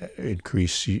can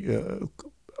increase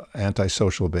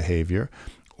antisocial behavior,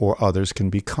 or others can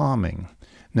be calming.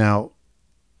 Now,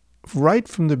 right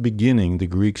from the beginning, the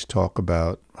Greeks talk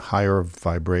about higher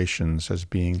vibrations as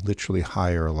being literally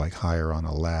higher, like higher on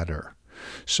a ladder.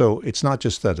 So it's not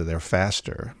just that they're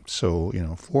faster. So,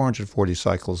 440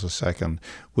 cycles a second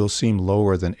will seem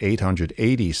lower than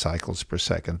 880 cycles per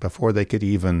second before they could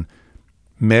even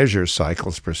measure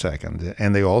cycles per second.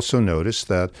 And they also notice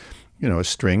that, a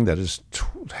string that is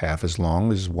half as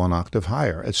long is one octave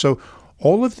higher. And so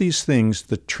all of these things,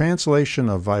 the translation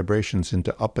of vibrations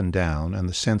into up and down and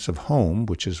the sense of home,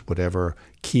 which is whatever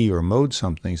key or mode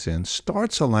something's in,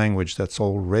 starts a language that's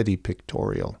already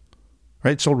pictorial.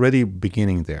 Right? It's already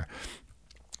beginning there.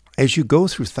 As you go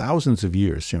through thousands of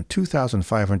years,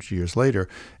 2,500 years later,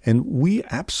 and we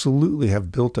absolutely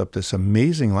have built up this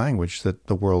amazing language that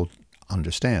the world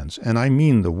understands. And I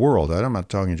mean the world. I'm not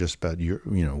talking just about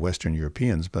Western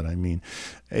Europeans, but I mean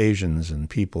Asians and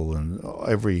people, and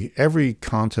every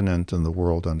continent in the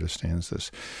world understands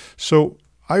this. So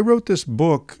I wrote this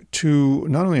book to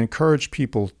not only encourage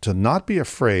people to not be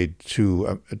afraid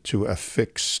to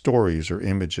affix stories or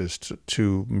images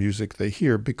to music they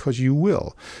hear, because you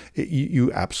will.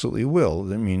 You absolutely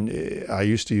will. I mean, I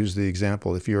used to use the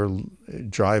example, if you're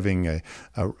driving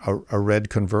a red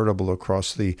convertible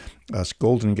across the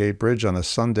Golden Gate Bridge on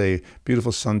a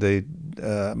beautiful Sunday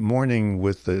morning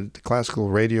with the classical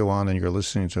radio on, and you're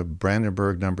listening to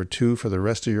Brandenburg No. 2 for the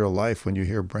rest of your life, when you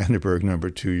hear Brandenburg No.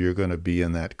 2, you're going to be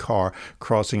in that car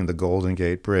crossing the Golden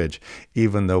Gate Bridge,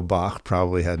 even though Bach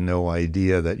probably had no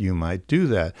idea that you might do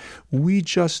that. We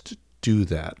just do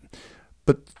that.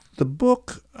 But the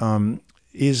book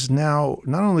is now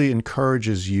not only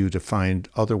encourages you to find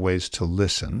other ways to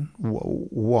listen.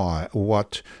 Why?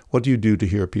 What do you do to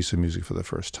hear a piece of music for the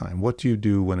first time? What do you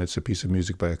do when it's a piece of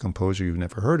music by a composer you've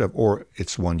never heard of, or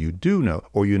it's one you do know,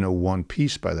 or you know one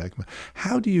piece by that?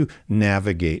 How do you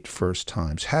navigate first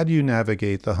times? How do you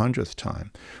navigate the 100th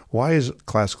time? Why is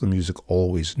classical music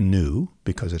always new?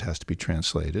 because it has to be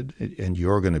translated, and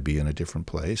you're going to be in a different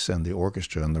place, and the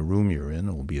orchestra and the room you're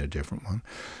in will be a different one.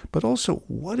 But also,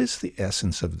 what is the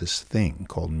essence of this thing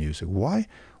called music?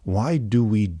 Why do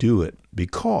we do it?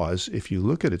 Because if you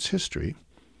look at its history,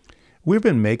 we've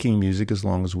been making music as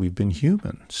long as we've been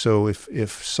human. So if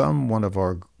one of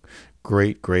our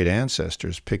great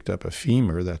ancestors picked up a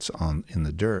femur that's in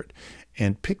the dirt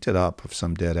and picked it up of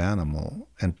some dead animal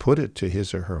and put it to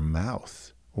his or her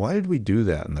mouth, why did we do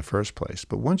that in the first place?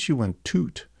 But once you went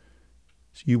toot,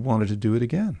 you wanted to do it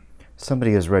again.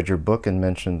 Somebody has read your book and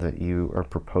mentioned that you are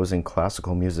proposing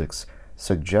classical music's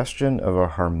suggestion of a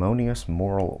harmonious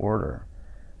moral order.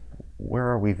 Where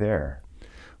are we there?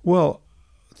 Well,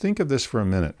 think of this for a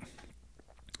minute.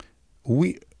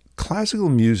 Classical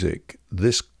music,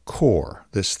 this core,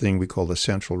 this thing we call the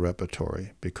central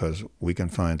repertory, because we can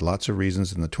find lots of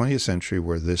reasons in the 20th century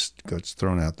where this gets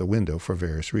thrown out the window for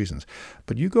various reasons.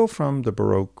 But you go from the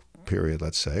Baroque period,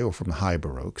 let's say, or from the High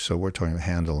Baroque, so we're talking about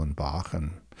Handel and Bach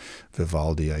and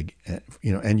Vivaldi,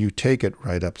 and you take it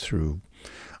right up through,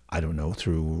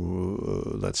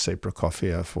 let's say,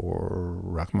 Prokofiev or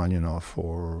Rachmaninoff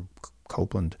or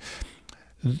Copland.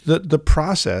 The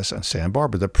process, and Sam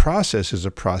Barber, the process is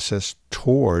a process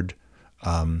toward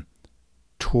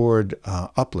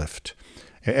uplift.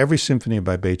 Every symphony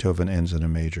by Beethoven ends in a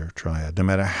major triad, no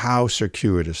matter how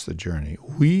circuitous the journey.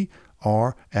 We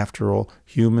are, after all,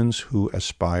 humans who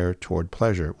aspire toward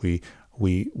pleasure. We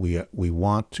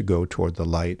want to go toward the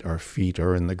light. Our feet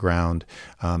are in the ground.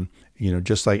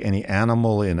 Just like any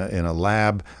animal in a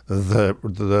lab,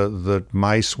 the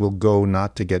mice will go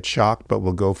not to get shocked, but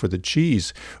will go for the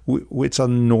cheese. It's a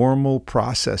normal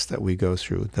process that we go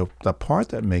through. The part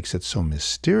that makes it so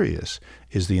mysterious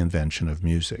is the invention of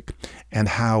music, and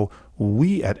how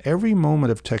we, at every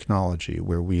moment of technology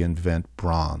where we invent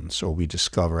bronze or we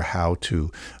discover how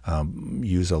to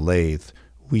use a lathe,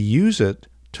 we use it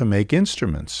to make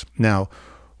instruments. Now,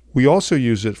 we also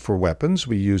use it for weapons.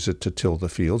 We use it to till the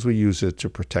fields. We use it to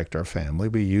protect our family.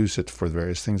 We use it for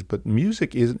various things. But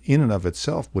music, in and of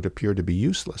itself, would appear to be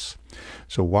useless.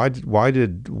 So why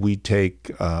did we take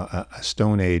a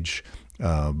Stone Age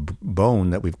bone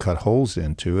that we've cut holes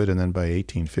into it, and then by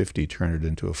 1850 turn it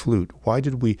into a flute? Why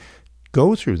did we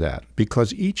go through that?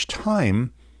 Because each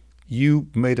time you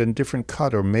made a different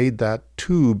cut or made that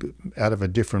tube out of a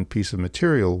different piece of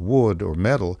material, wood or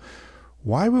metal,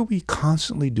 why were we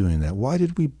constantly doing that? Why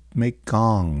did we make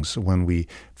gongs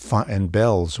and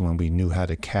bells when we knew how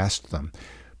to cast them?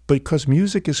 Because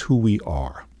music is who we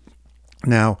are.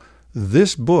 Now,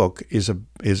 this book is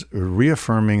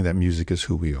reaffirming that music is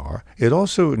who we are. It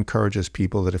also encourages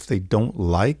people that if they don't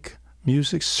like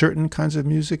music, certain kinds of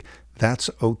music, that's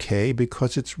okay,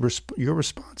 because your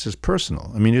response is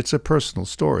personal. I mean, it's a personal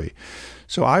story.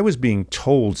 So I was being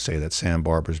told, say, that Sam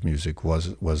Barber's music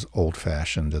was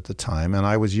old-fashioned at the time, and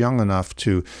I was young enough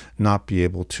to not be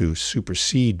able to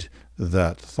supersede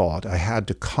that thought. I had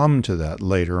to come to that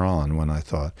later on when I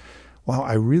thought, wow,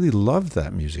 I really loved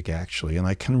that music, actually, and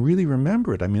I can really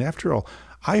remember it. I mean, after all,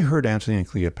 I heard Antony and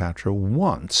Cleopatra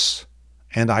once,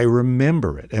 and I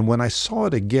remember it. And when I saw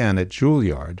it again at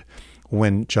Juilliard,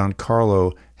 when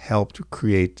Giancarlo helped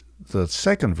create the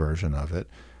second version of it,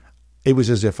 it was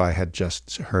as if I had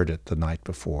just heard it the night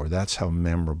before. That's how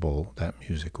memorable that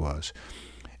music was.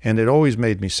 And it always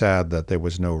made me sad that there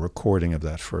was no recording of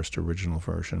that first original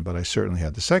version, but I certainly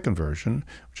had the second version,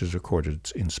 which is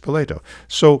recorded in Spoleto.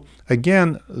 So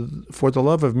again, For the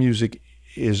Love of Music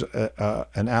is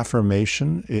an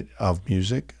affirmation of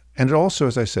music. And it also,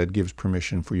 as I said, gives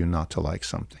permission for you not to like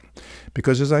something.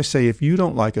 Because, as I say, if you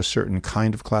don't like a certain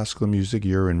kind of classical music,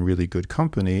 you're in really good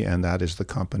company, and that is the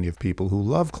company of people who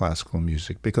love classical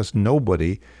music, because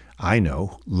nobody I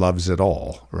know loves it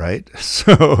all, right?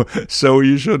 So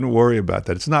you shouldn't worry about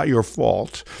that. It's not your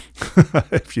fault.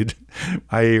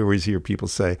 I always hear people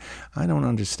say, I don't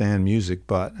understand music,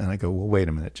 but, and I go, well, wait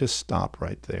a minute, just stop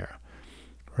right there,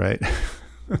 right?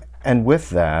 And with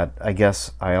that, I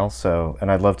guess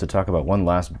and I'd love to talk about one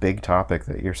last big topic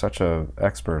that you're such an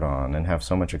expert on and have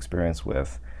so much experience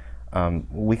with.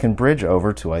 We can bridge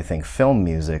over to, I think, film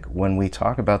music when we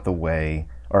talk about the way,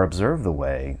 or observe the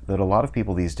way, that a lot of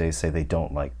people these days say they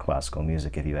don't like classical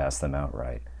music if you ask them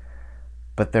outright.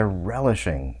 But they're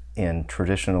relishing in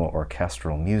traditional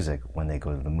orchestral music when they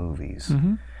go to the movies.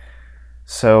 Mm-hmm.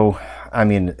 So, I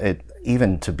mean,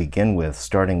 even to begin with,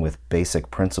 starting with basic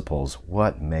principles,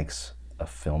 what makes a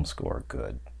film score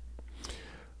good?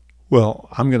 Well,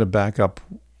 I'm going to back up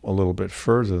a little bit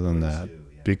further than that,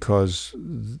 because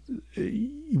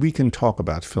we can talk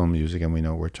about film music and we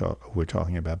know what we're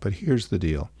talking about, but here's the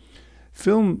deal.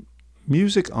 Film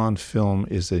music on film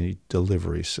is a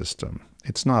delivery system.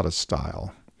 It's not a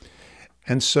style.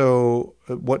 And so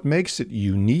what makes it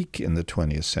unique in the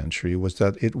 20th century was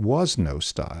that it was no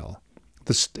style.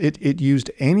 It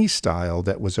used any style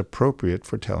that was appropriate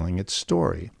for telling its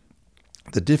story.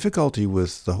 The difficulty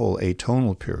with the whole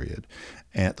atonal period,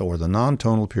 or the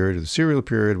non-tonal period, or the serial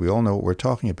period, we all know what we're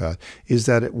talking about, is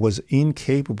that it was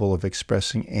incapable of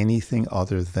expressing anything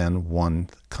other than one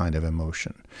kind of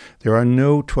emotion. There are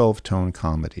no 12-tone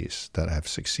comedies that have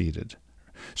succeeded.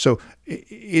 So,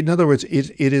 in other words,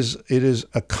 it is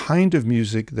a kind of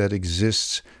music that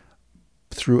exists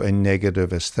through a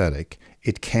negative aesthetic.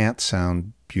 It can't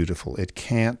sound beautiful. It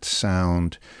can't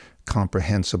sound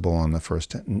comprehensible on the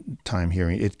first time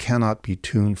hearing. It cannot be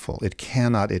tuneful. It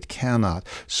cannot.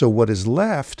 So what is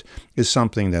left is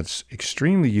something that's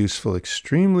extremely useful,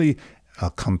 extremely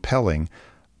compelling,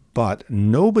 but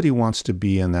nobody wants to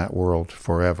be in that world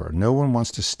forever. No one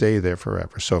wants to stay there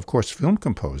forever. So, of course, film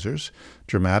composers,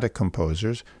 dramatic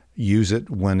composers, use it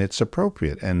when it's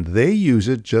appropriate. And they use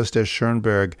it just as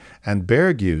Schoenberg and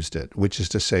Berg used it, which is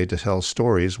to say to tell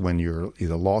stories when you're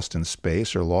either lost in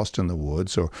space or lost in the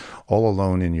woods or all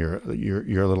alone in your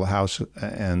little house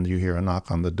and you hear a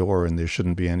knock on the door and there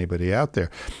shouldn't be anybody out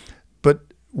there. But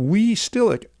we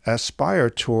still aspire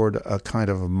toward a kind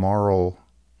of a moral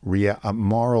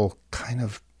kind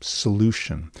of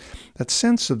solution, that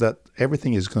sense of that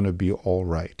everything is going to be all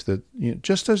right. That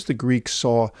just as the Greeks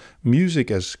saw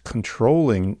music as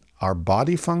controlling our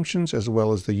body functions as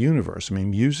well as the universe. I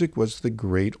mean, music was the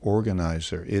great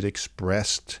organizer. It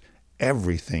expressed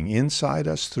everything inside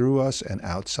us, through us, and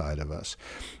outside of us.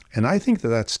 And I think that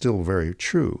that's still very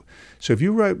true. So if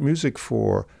you write music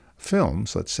for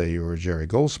films, let's say you're a Jerry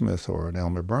Goldsmith or an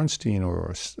Elmer Bernstein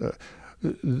or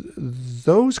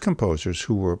those composers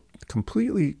who were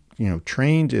completely,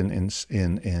 trained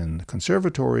in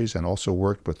conservatories and also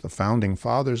worked with the founding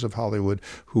fathers of Hollywood,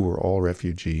 who were all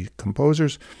refugee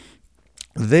composers,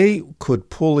 they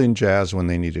could pull in jazz when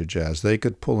they needed jazz. They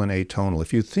could pull in atonal.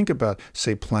 If you think about,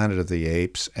 say, Planet of the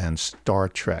Apes and Star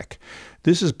Trek,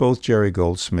 this is both Jerry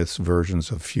Goldsmith's versions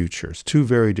of futures, two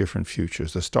very different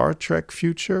futures, the Star Trek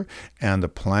future and the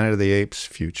Planet of the Apes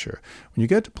future. When you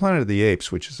get to Planet of the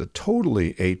Apes, which is a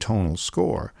totally atonal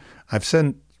score, I've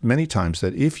said many times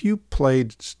that if you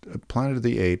played Planet of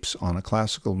the Apes on a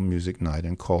classical music night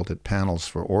and called it Panels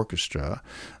for Orchestra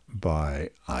by,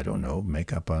 I don't know,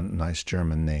 make up a nice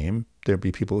German name, there'd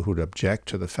be people who'd object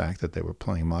to the fact that they were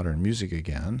playing modern music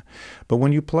again. But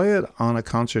when you play it on a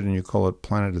concert and you call it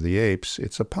Planet of the Apes,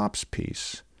 it's a pops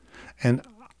piece. And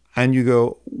you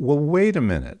go, well, wait a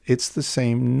minute, it's the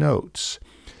same notes.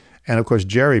 And of course,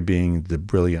 Jerry, being the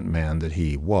brilliant man that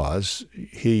he was,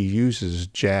 he uses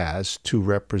jazz to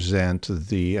represent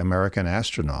the American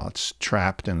astronauts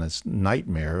trapped in this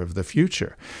nightmare of the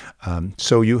future.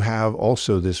 So you have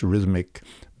also this rhythmic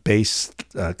bass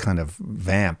kind of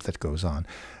vamp that goes on.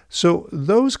 So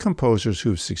those composers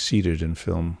who've succeeded in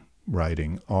film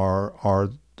writing are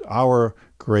our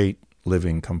great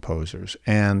living composers.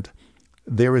 And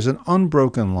there is an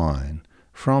unbroken line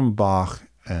from Bach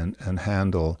and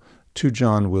Handel to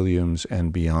John Williams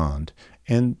and beyond.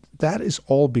 And that is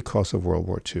all because of World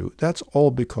War II. That's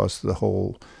all because the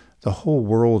whole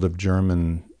world of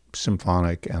German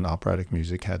symphonic and operatic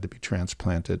music had to be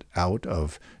transplanted out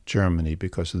of Germany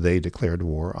because they declared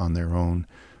war on their own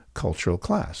cultural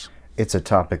class. It's a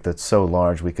topic that's so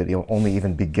large we could only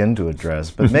even begin to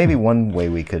address, but maybe one way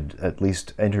we could at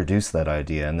least introduce that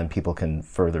idea and then people can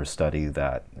further study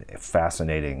that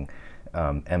fascinating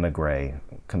emigre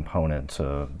component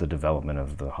to the development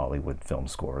of the Hollywood film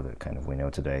score that kind of we know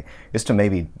today, is to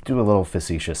maybe do a little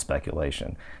facetious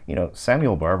speculation.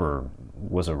 Samuel Barber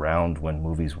was around when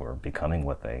movies were becoming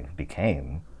what they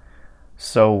became.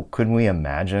 So couldn't we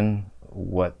imagine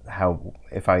how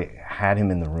if I had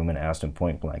him in the room and asked him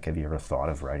point blank, have you ever thought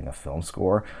of writing a film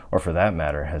score? Or for that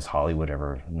matter, has Hollywood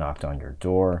ever knocked on your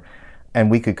door?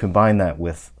 And we could combine that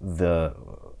with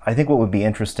I think what would be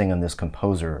interesting in this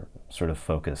composer sort of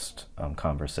focused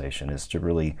conversation is to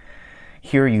really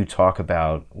hear you talk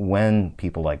about when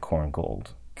people like Korngold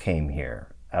came here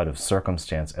out of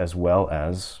circumstance as well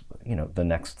as, the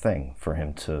next thing for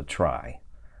him to try.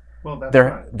 Well, that's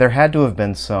right. There had to have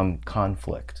been some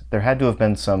conflict. There had to have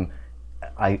been some,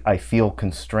 I feel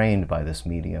constrained by this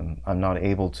medium. I'm not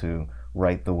able to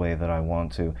write the way that I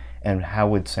want to. And how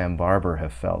would Sam Barber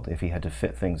have felt if he had to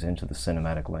fit things into the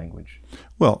cinematic language?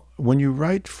 Well, when you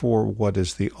write for what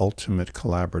is the ultimate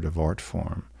collaborative art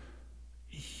form,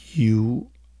 you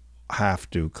have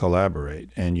to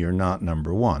collaborate, and you're not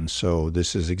number one. So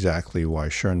this is exactly why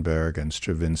Schoenberg and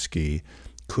Stravinsky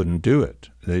couldn't do it.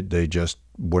 They just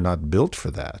were not built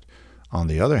for that. On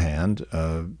the other hand,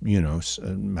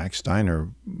 Max Steiner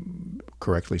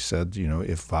correctly said,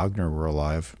 if Wagner were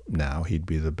alive now, he'd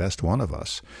be the best one of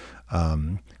us.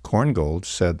 Korngold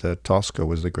said that Tosca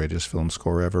was the greatest film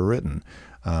score ever written.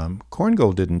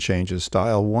 Korngold didn't change his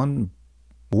style one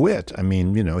whit. I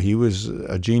mean, he was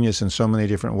a genius in so many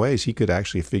different ways. He could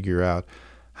actually figure out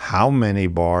how many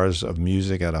bars of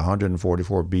music at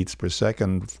 144 beats per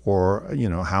second for,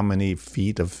 how many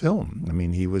feet of film. I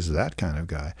mean, he was that kind of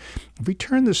guy. If we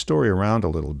turn this story around a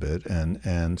little bit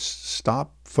and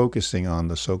stop focusing on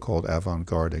the so-called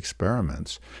avant-garde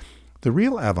experiments, the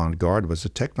real avant-garde was a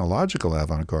technological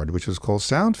avant-garde, which was called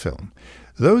sound film.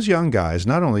 Those young guys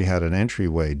not only had an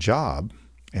entryway job,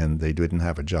 and they didn't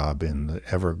have a job in the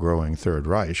ever-growing Third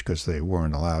Reich because they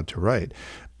weren't allowed to write,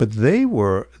 but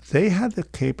they had the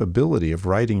capability of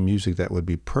writing music that would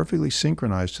be perfectly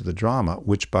synchronized to the drama,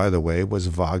 which, by the way, was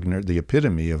Wagner, the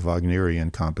epitome of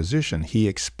Wagnerian composition. He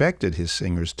expected his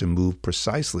singers to move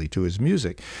precisely to his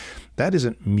music. That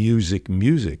isn't music,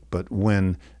 but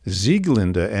when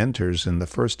Sieglinde enters in the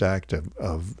first act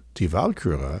of Die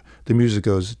Walküre, the music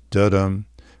goes da-dum,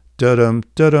 da-dum,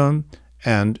 da-dum,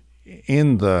 and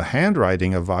in the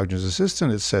handwriting of Wagner's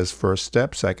assistant, it says first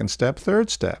step, second step, third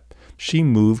step. She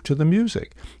moved to the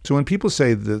music. So when people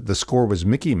say the score was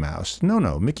Mickey Mouse,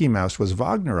 no, Mickey Mouse was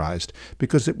Wagnerized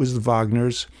because it was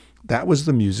that was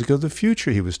the music of the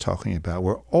future he was talking about,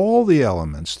 where all the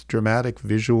elements, dramatic,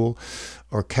 visual,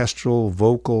 orchestral,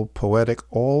 vocal, poetic,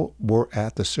 all were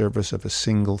at the service of a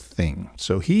single thing.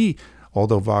 So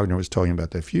although Wagner was talking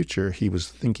about the future, he was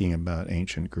thinking about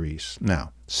ancient Greece.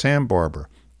 Now, Sam Barber.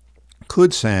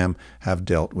 Could Sam have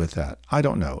dealt with that? I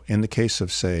don't know. In the case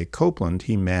of, say, Copland,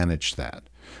 he managed that.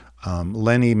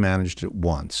 Lenny managed it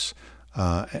once.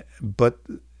 But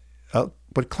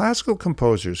classical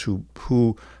composers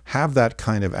who have that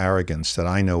kind of arrogance that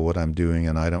I know what I'm doing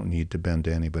and I don't need to bend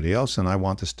to anybody else and I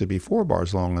want this to be 4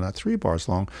 bars long and not 3 bars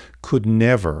long, could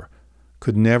never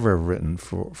have written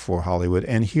for Hollywood.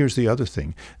 And here's the other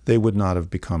thing. They would not have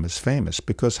become as famous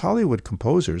because Hollywood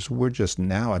composers were just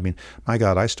now. I mean, my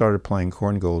God, I started playing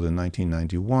Korngold in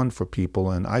 1991 for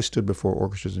people, and I stood before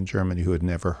orchestras in Germany who had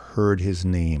never heard his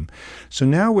name. So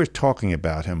now we're talking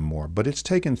about him more, but it's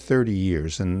taken 30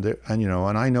 years. And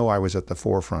I know I was at the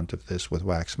forefront of this with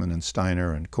Waxman and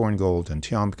Steiner and Korngold and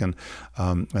Tiomkin,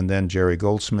 and then Jerry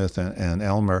Goldsmith and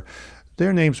Elmer.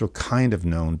 Their names were kind of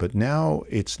known, but now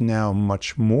it's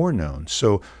much more known.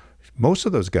 So most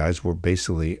of those guys were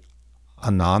basically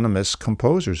anonymous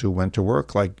composers who went to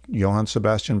work like Johann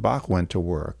Sebastian Bach went to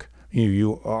work.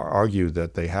 You argue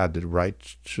that they had to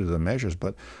write to the measures,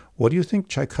 but what do you think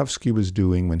Tchaikovsky was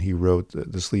doing when he wrote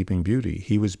The Sleeping Beauty?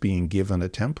 He was being given a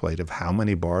template of how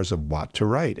many bars of what to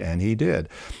write, and he did.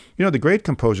 The great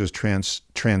composers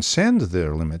transcend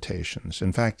their limitations.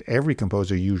 In fact, every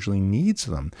composer usually needs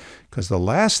them because the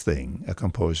last thing a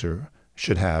composer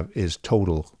should have is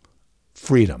total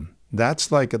freedom. That's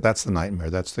the nightmare.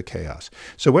 That's the chaos.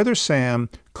 So whether Sam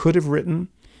could have written,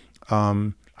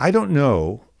 I don't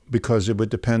know, because it would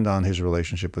depend on his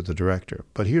relationship with the director.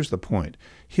 But here's the point.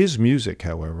 His music,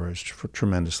 however, is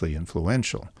tremendously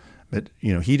influential. But,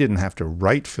 he didn't have to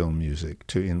write film music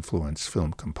to influence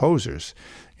film composers.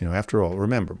 After all,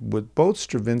 remember, with both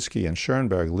Stravinsky and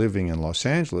Schoenberg living in Los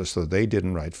Angeles, though they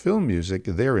didn't write film music,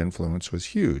 their influence was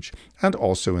huge. And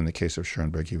also in the case of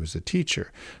Schoenberg, he was a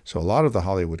teacher. So a lot of the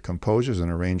Hollywood composers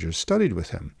and arrangers studied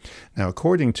with him. Now,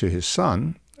 according to his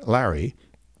son, Larry,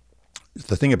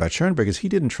 the thing about Schoenberg is he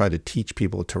didn't try to teach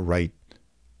people to write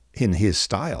in his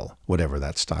style, whatever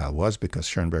that style was, because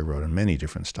Schoenberg wrote in many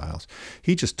different styles.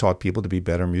 He just taught people to be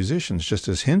better musicians, just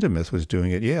as Hindemith was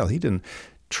doing at Yale. He didn't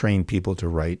train people to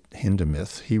write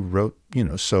Hindemith. He wrote,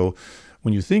 so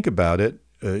when you think about it,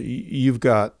 you've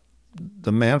got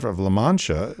the man of La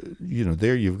Mancha,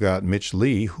 there you've got Mitch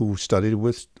Lee, who studied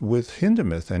with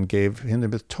Hindemith and gave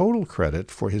Hindemith total credit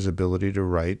for his ability to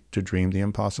write To Dream the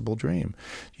Impossible Dream.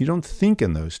 You don't think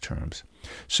in those terms.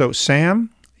 So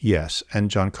Sam, yes,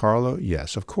 and Giancarlo,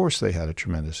 yes. Of course they had a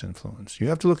tremendous influence. You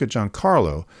have to look at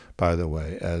Giancarlo, by the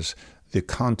way, as the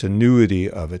continuity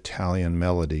of Italian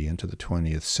melody into the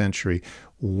 20th century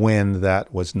when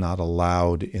that was not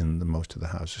allowed in most of the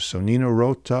houses. So Nino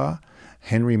Rota,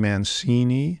 Henry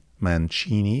Mancini, and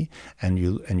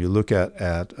you look at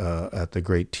the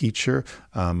great teacher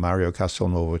Mario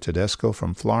Castelnuovo Tedesco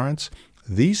from Florence.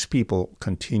 These people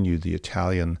continued the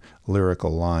Italian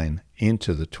lyrical line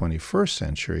into the 21st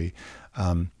century,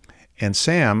 and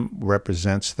Sam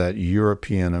represents that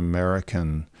European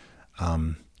American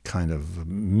kind of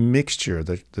mixture,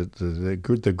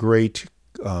 the great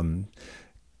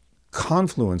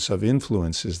confluence of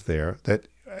influences there that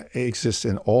exists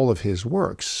in all of his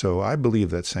works. So I believe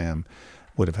that Sam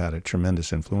would have had a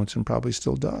tremendous influence and probably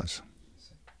still does.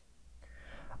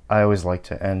 I always like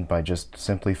to end by just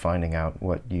simply finding out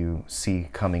what you see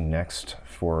coming next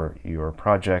for your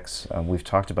projects. We've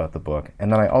talked about the book,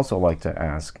 and then I also like to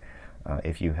ask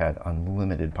if you had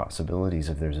unlimited possibilities,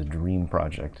 if there's a dream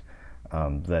project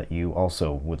that you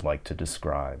also would like to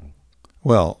describe.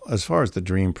 Well, as far as the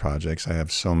dream projects, I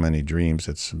have so many dreams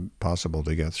it's impossible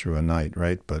to get through a night,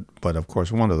 right? But of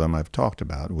course, one of them I've talked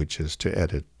about, which is to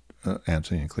edit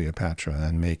Antony and Cleopatra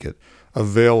and make it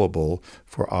available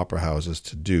for opera houses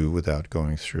to do without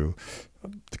going through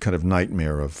the kind of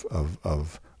nightmare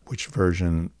of which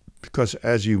version, because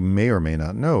as you may or may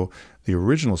not know, the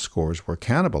original scores were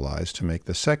cannibalized to make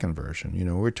the second version. You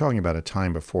know, we're talking about a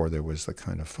time before there was the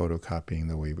kind of photocopying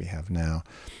the way we have now.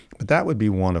 But that would be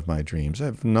one of my dreams. I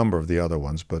have a number of the other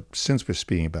ones, but since we're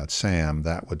speaking about Sam,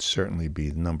 that would certainly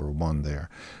be number one there.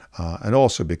 And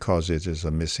also because it is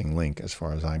a missing link, as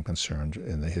far as I'm concerned,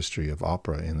 in the history of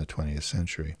opera in the 20th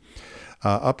century.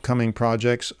 Upcoming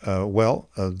projects,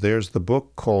 there's the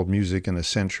book called Music in a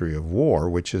Century of War,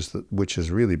 which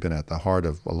has really been at the heart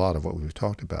of a lot of what we've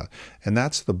talked about. And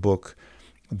that's the book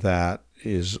that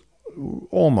is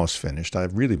almost finished.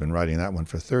 I've really been writing that one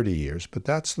for 30 years, but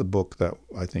that's the book that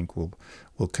I think will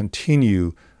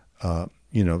continue.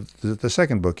 The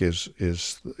second book is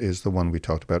the one we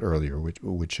talked about earlier,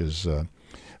 which is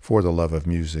For the Love of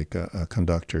Music, a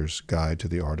conductor's guide to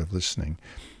the art of listening.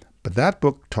 But that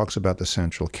book talks about the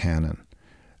central canon.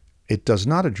 It does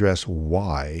not address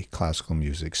why classical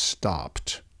music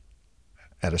stopped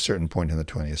at a certain point in the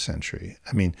 20th century.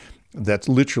 I mean, that's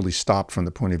literally stopped from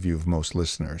the point of view of most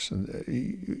listeners.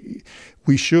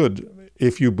 We should,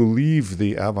 if you believe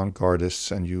the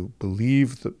avant-gardists and you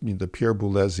believe the Pierre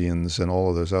Boulesians and all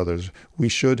of those others, we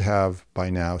should have by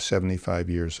now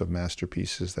 75 years of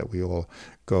masterpieces that we all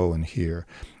go and hear.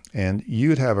 And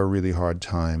you'd have a really hard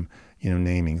time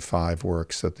naming 5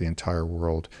 works that the entire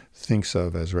world thinks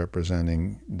of as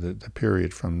representing the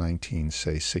period from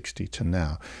 1960 to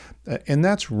now. And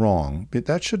that's wrong. But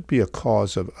that should be a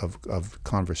cause of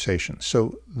conversation.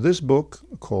 So this book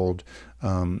called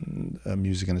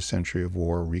Music in a Century of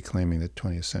War, Reclaiming the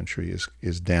 20th Century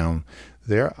is down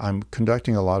there. I'm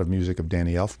conducting a lot of music of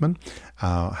Danny Elfman.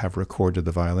 Have recorded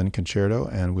the violin concerto,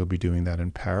 and we'll be doing that in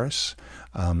Paris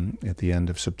at the end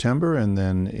of September, and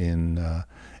then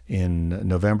in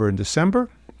November and December.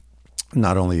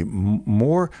 Not only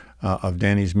more of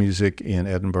Danny's music in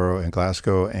Edinburgh and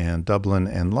Glasgow and Dublin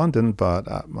and London, but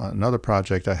another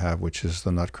project I have, which is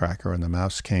The Nutcracker and the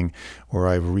Mouse King, where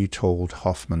I've retold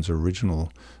Hoffman's original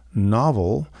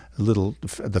novel,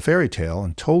 the fairy tale,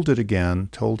 and told it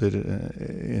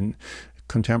in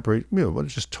contemporary,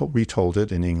 retold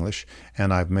it in English,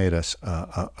 and I've made a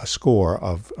score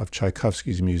of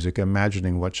Tchaikovsky's music,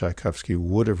 imagining what Tchaikovsky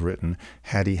would have written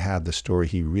had he had the story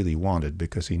he really wanted,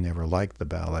 because he never liked the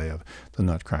ballet of The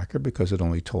Nutcracker because it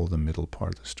only told the middle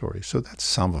part of the story. So that's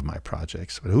some of my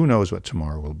projects, but who knows what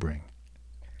tomorrow will bring.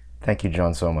 Thank you,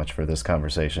 John, so much for this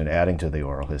conversation, adding to the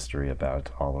oral history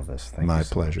about all of this. Thank you so much.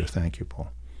 My pleasure. Thank you,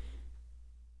 Paul.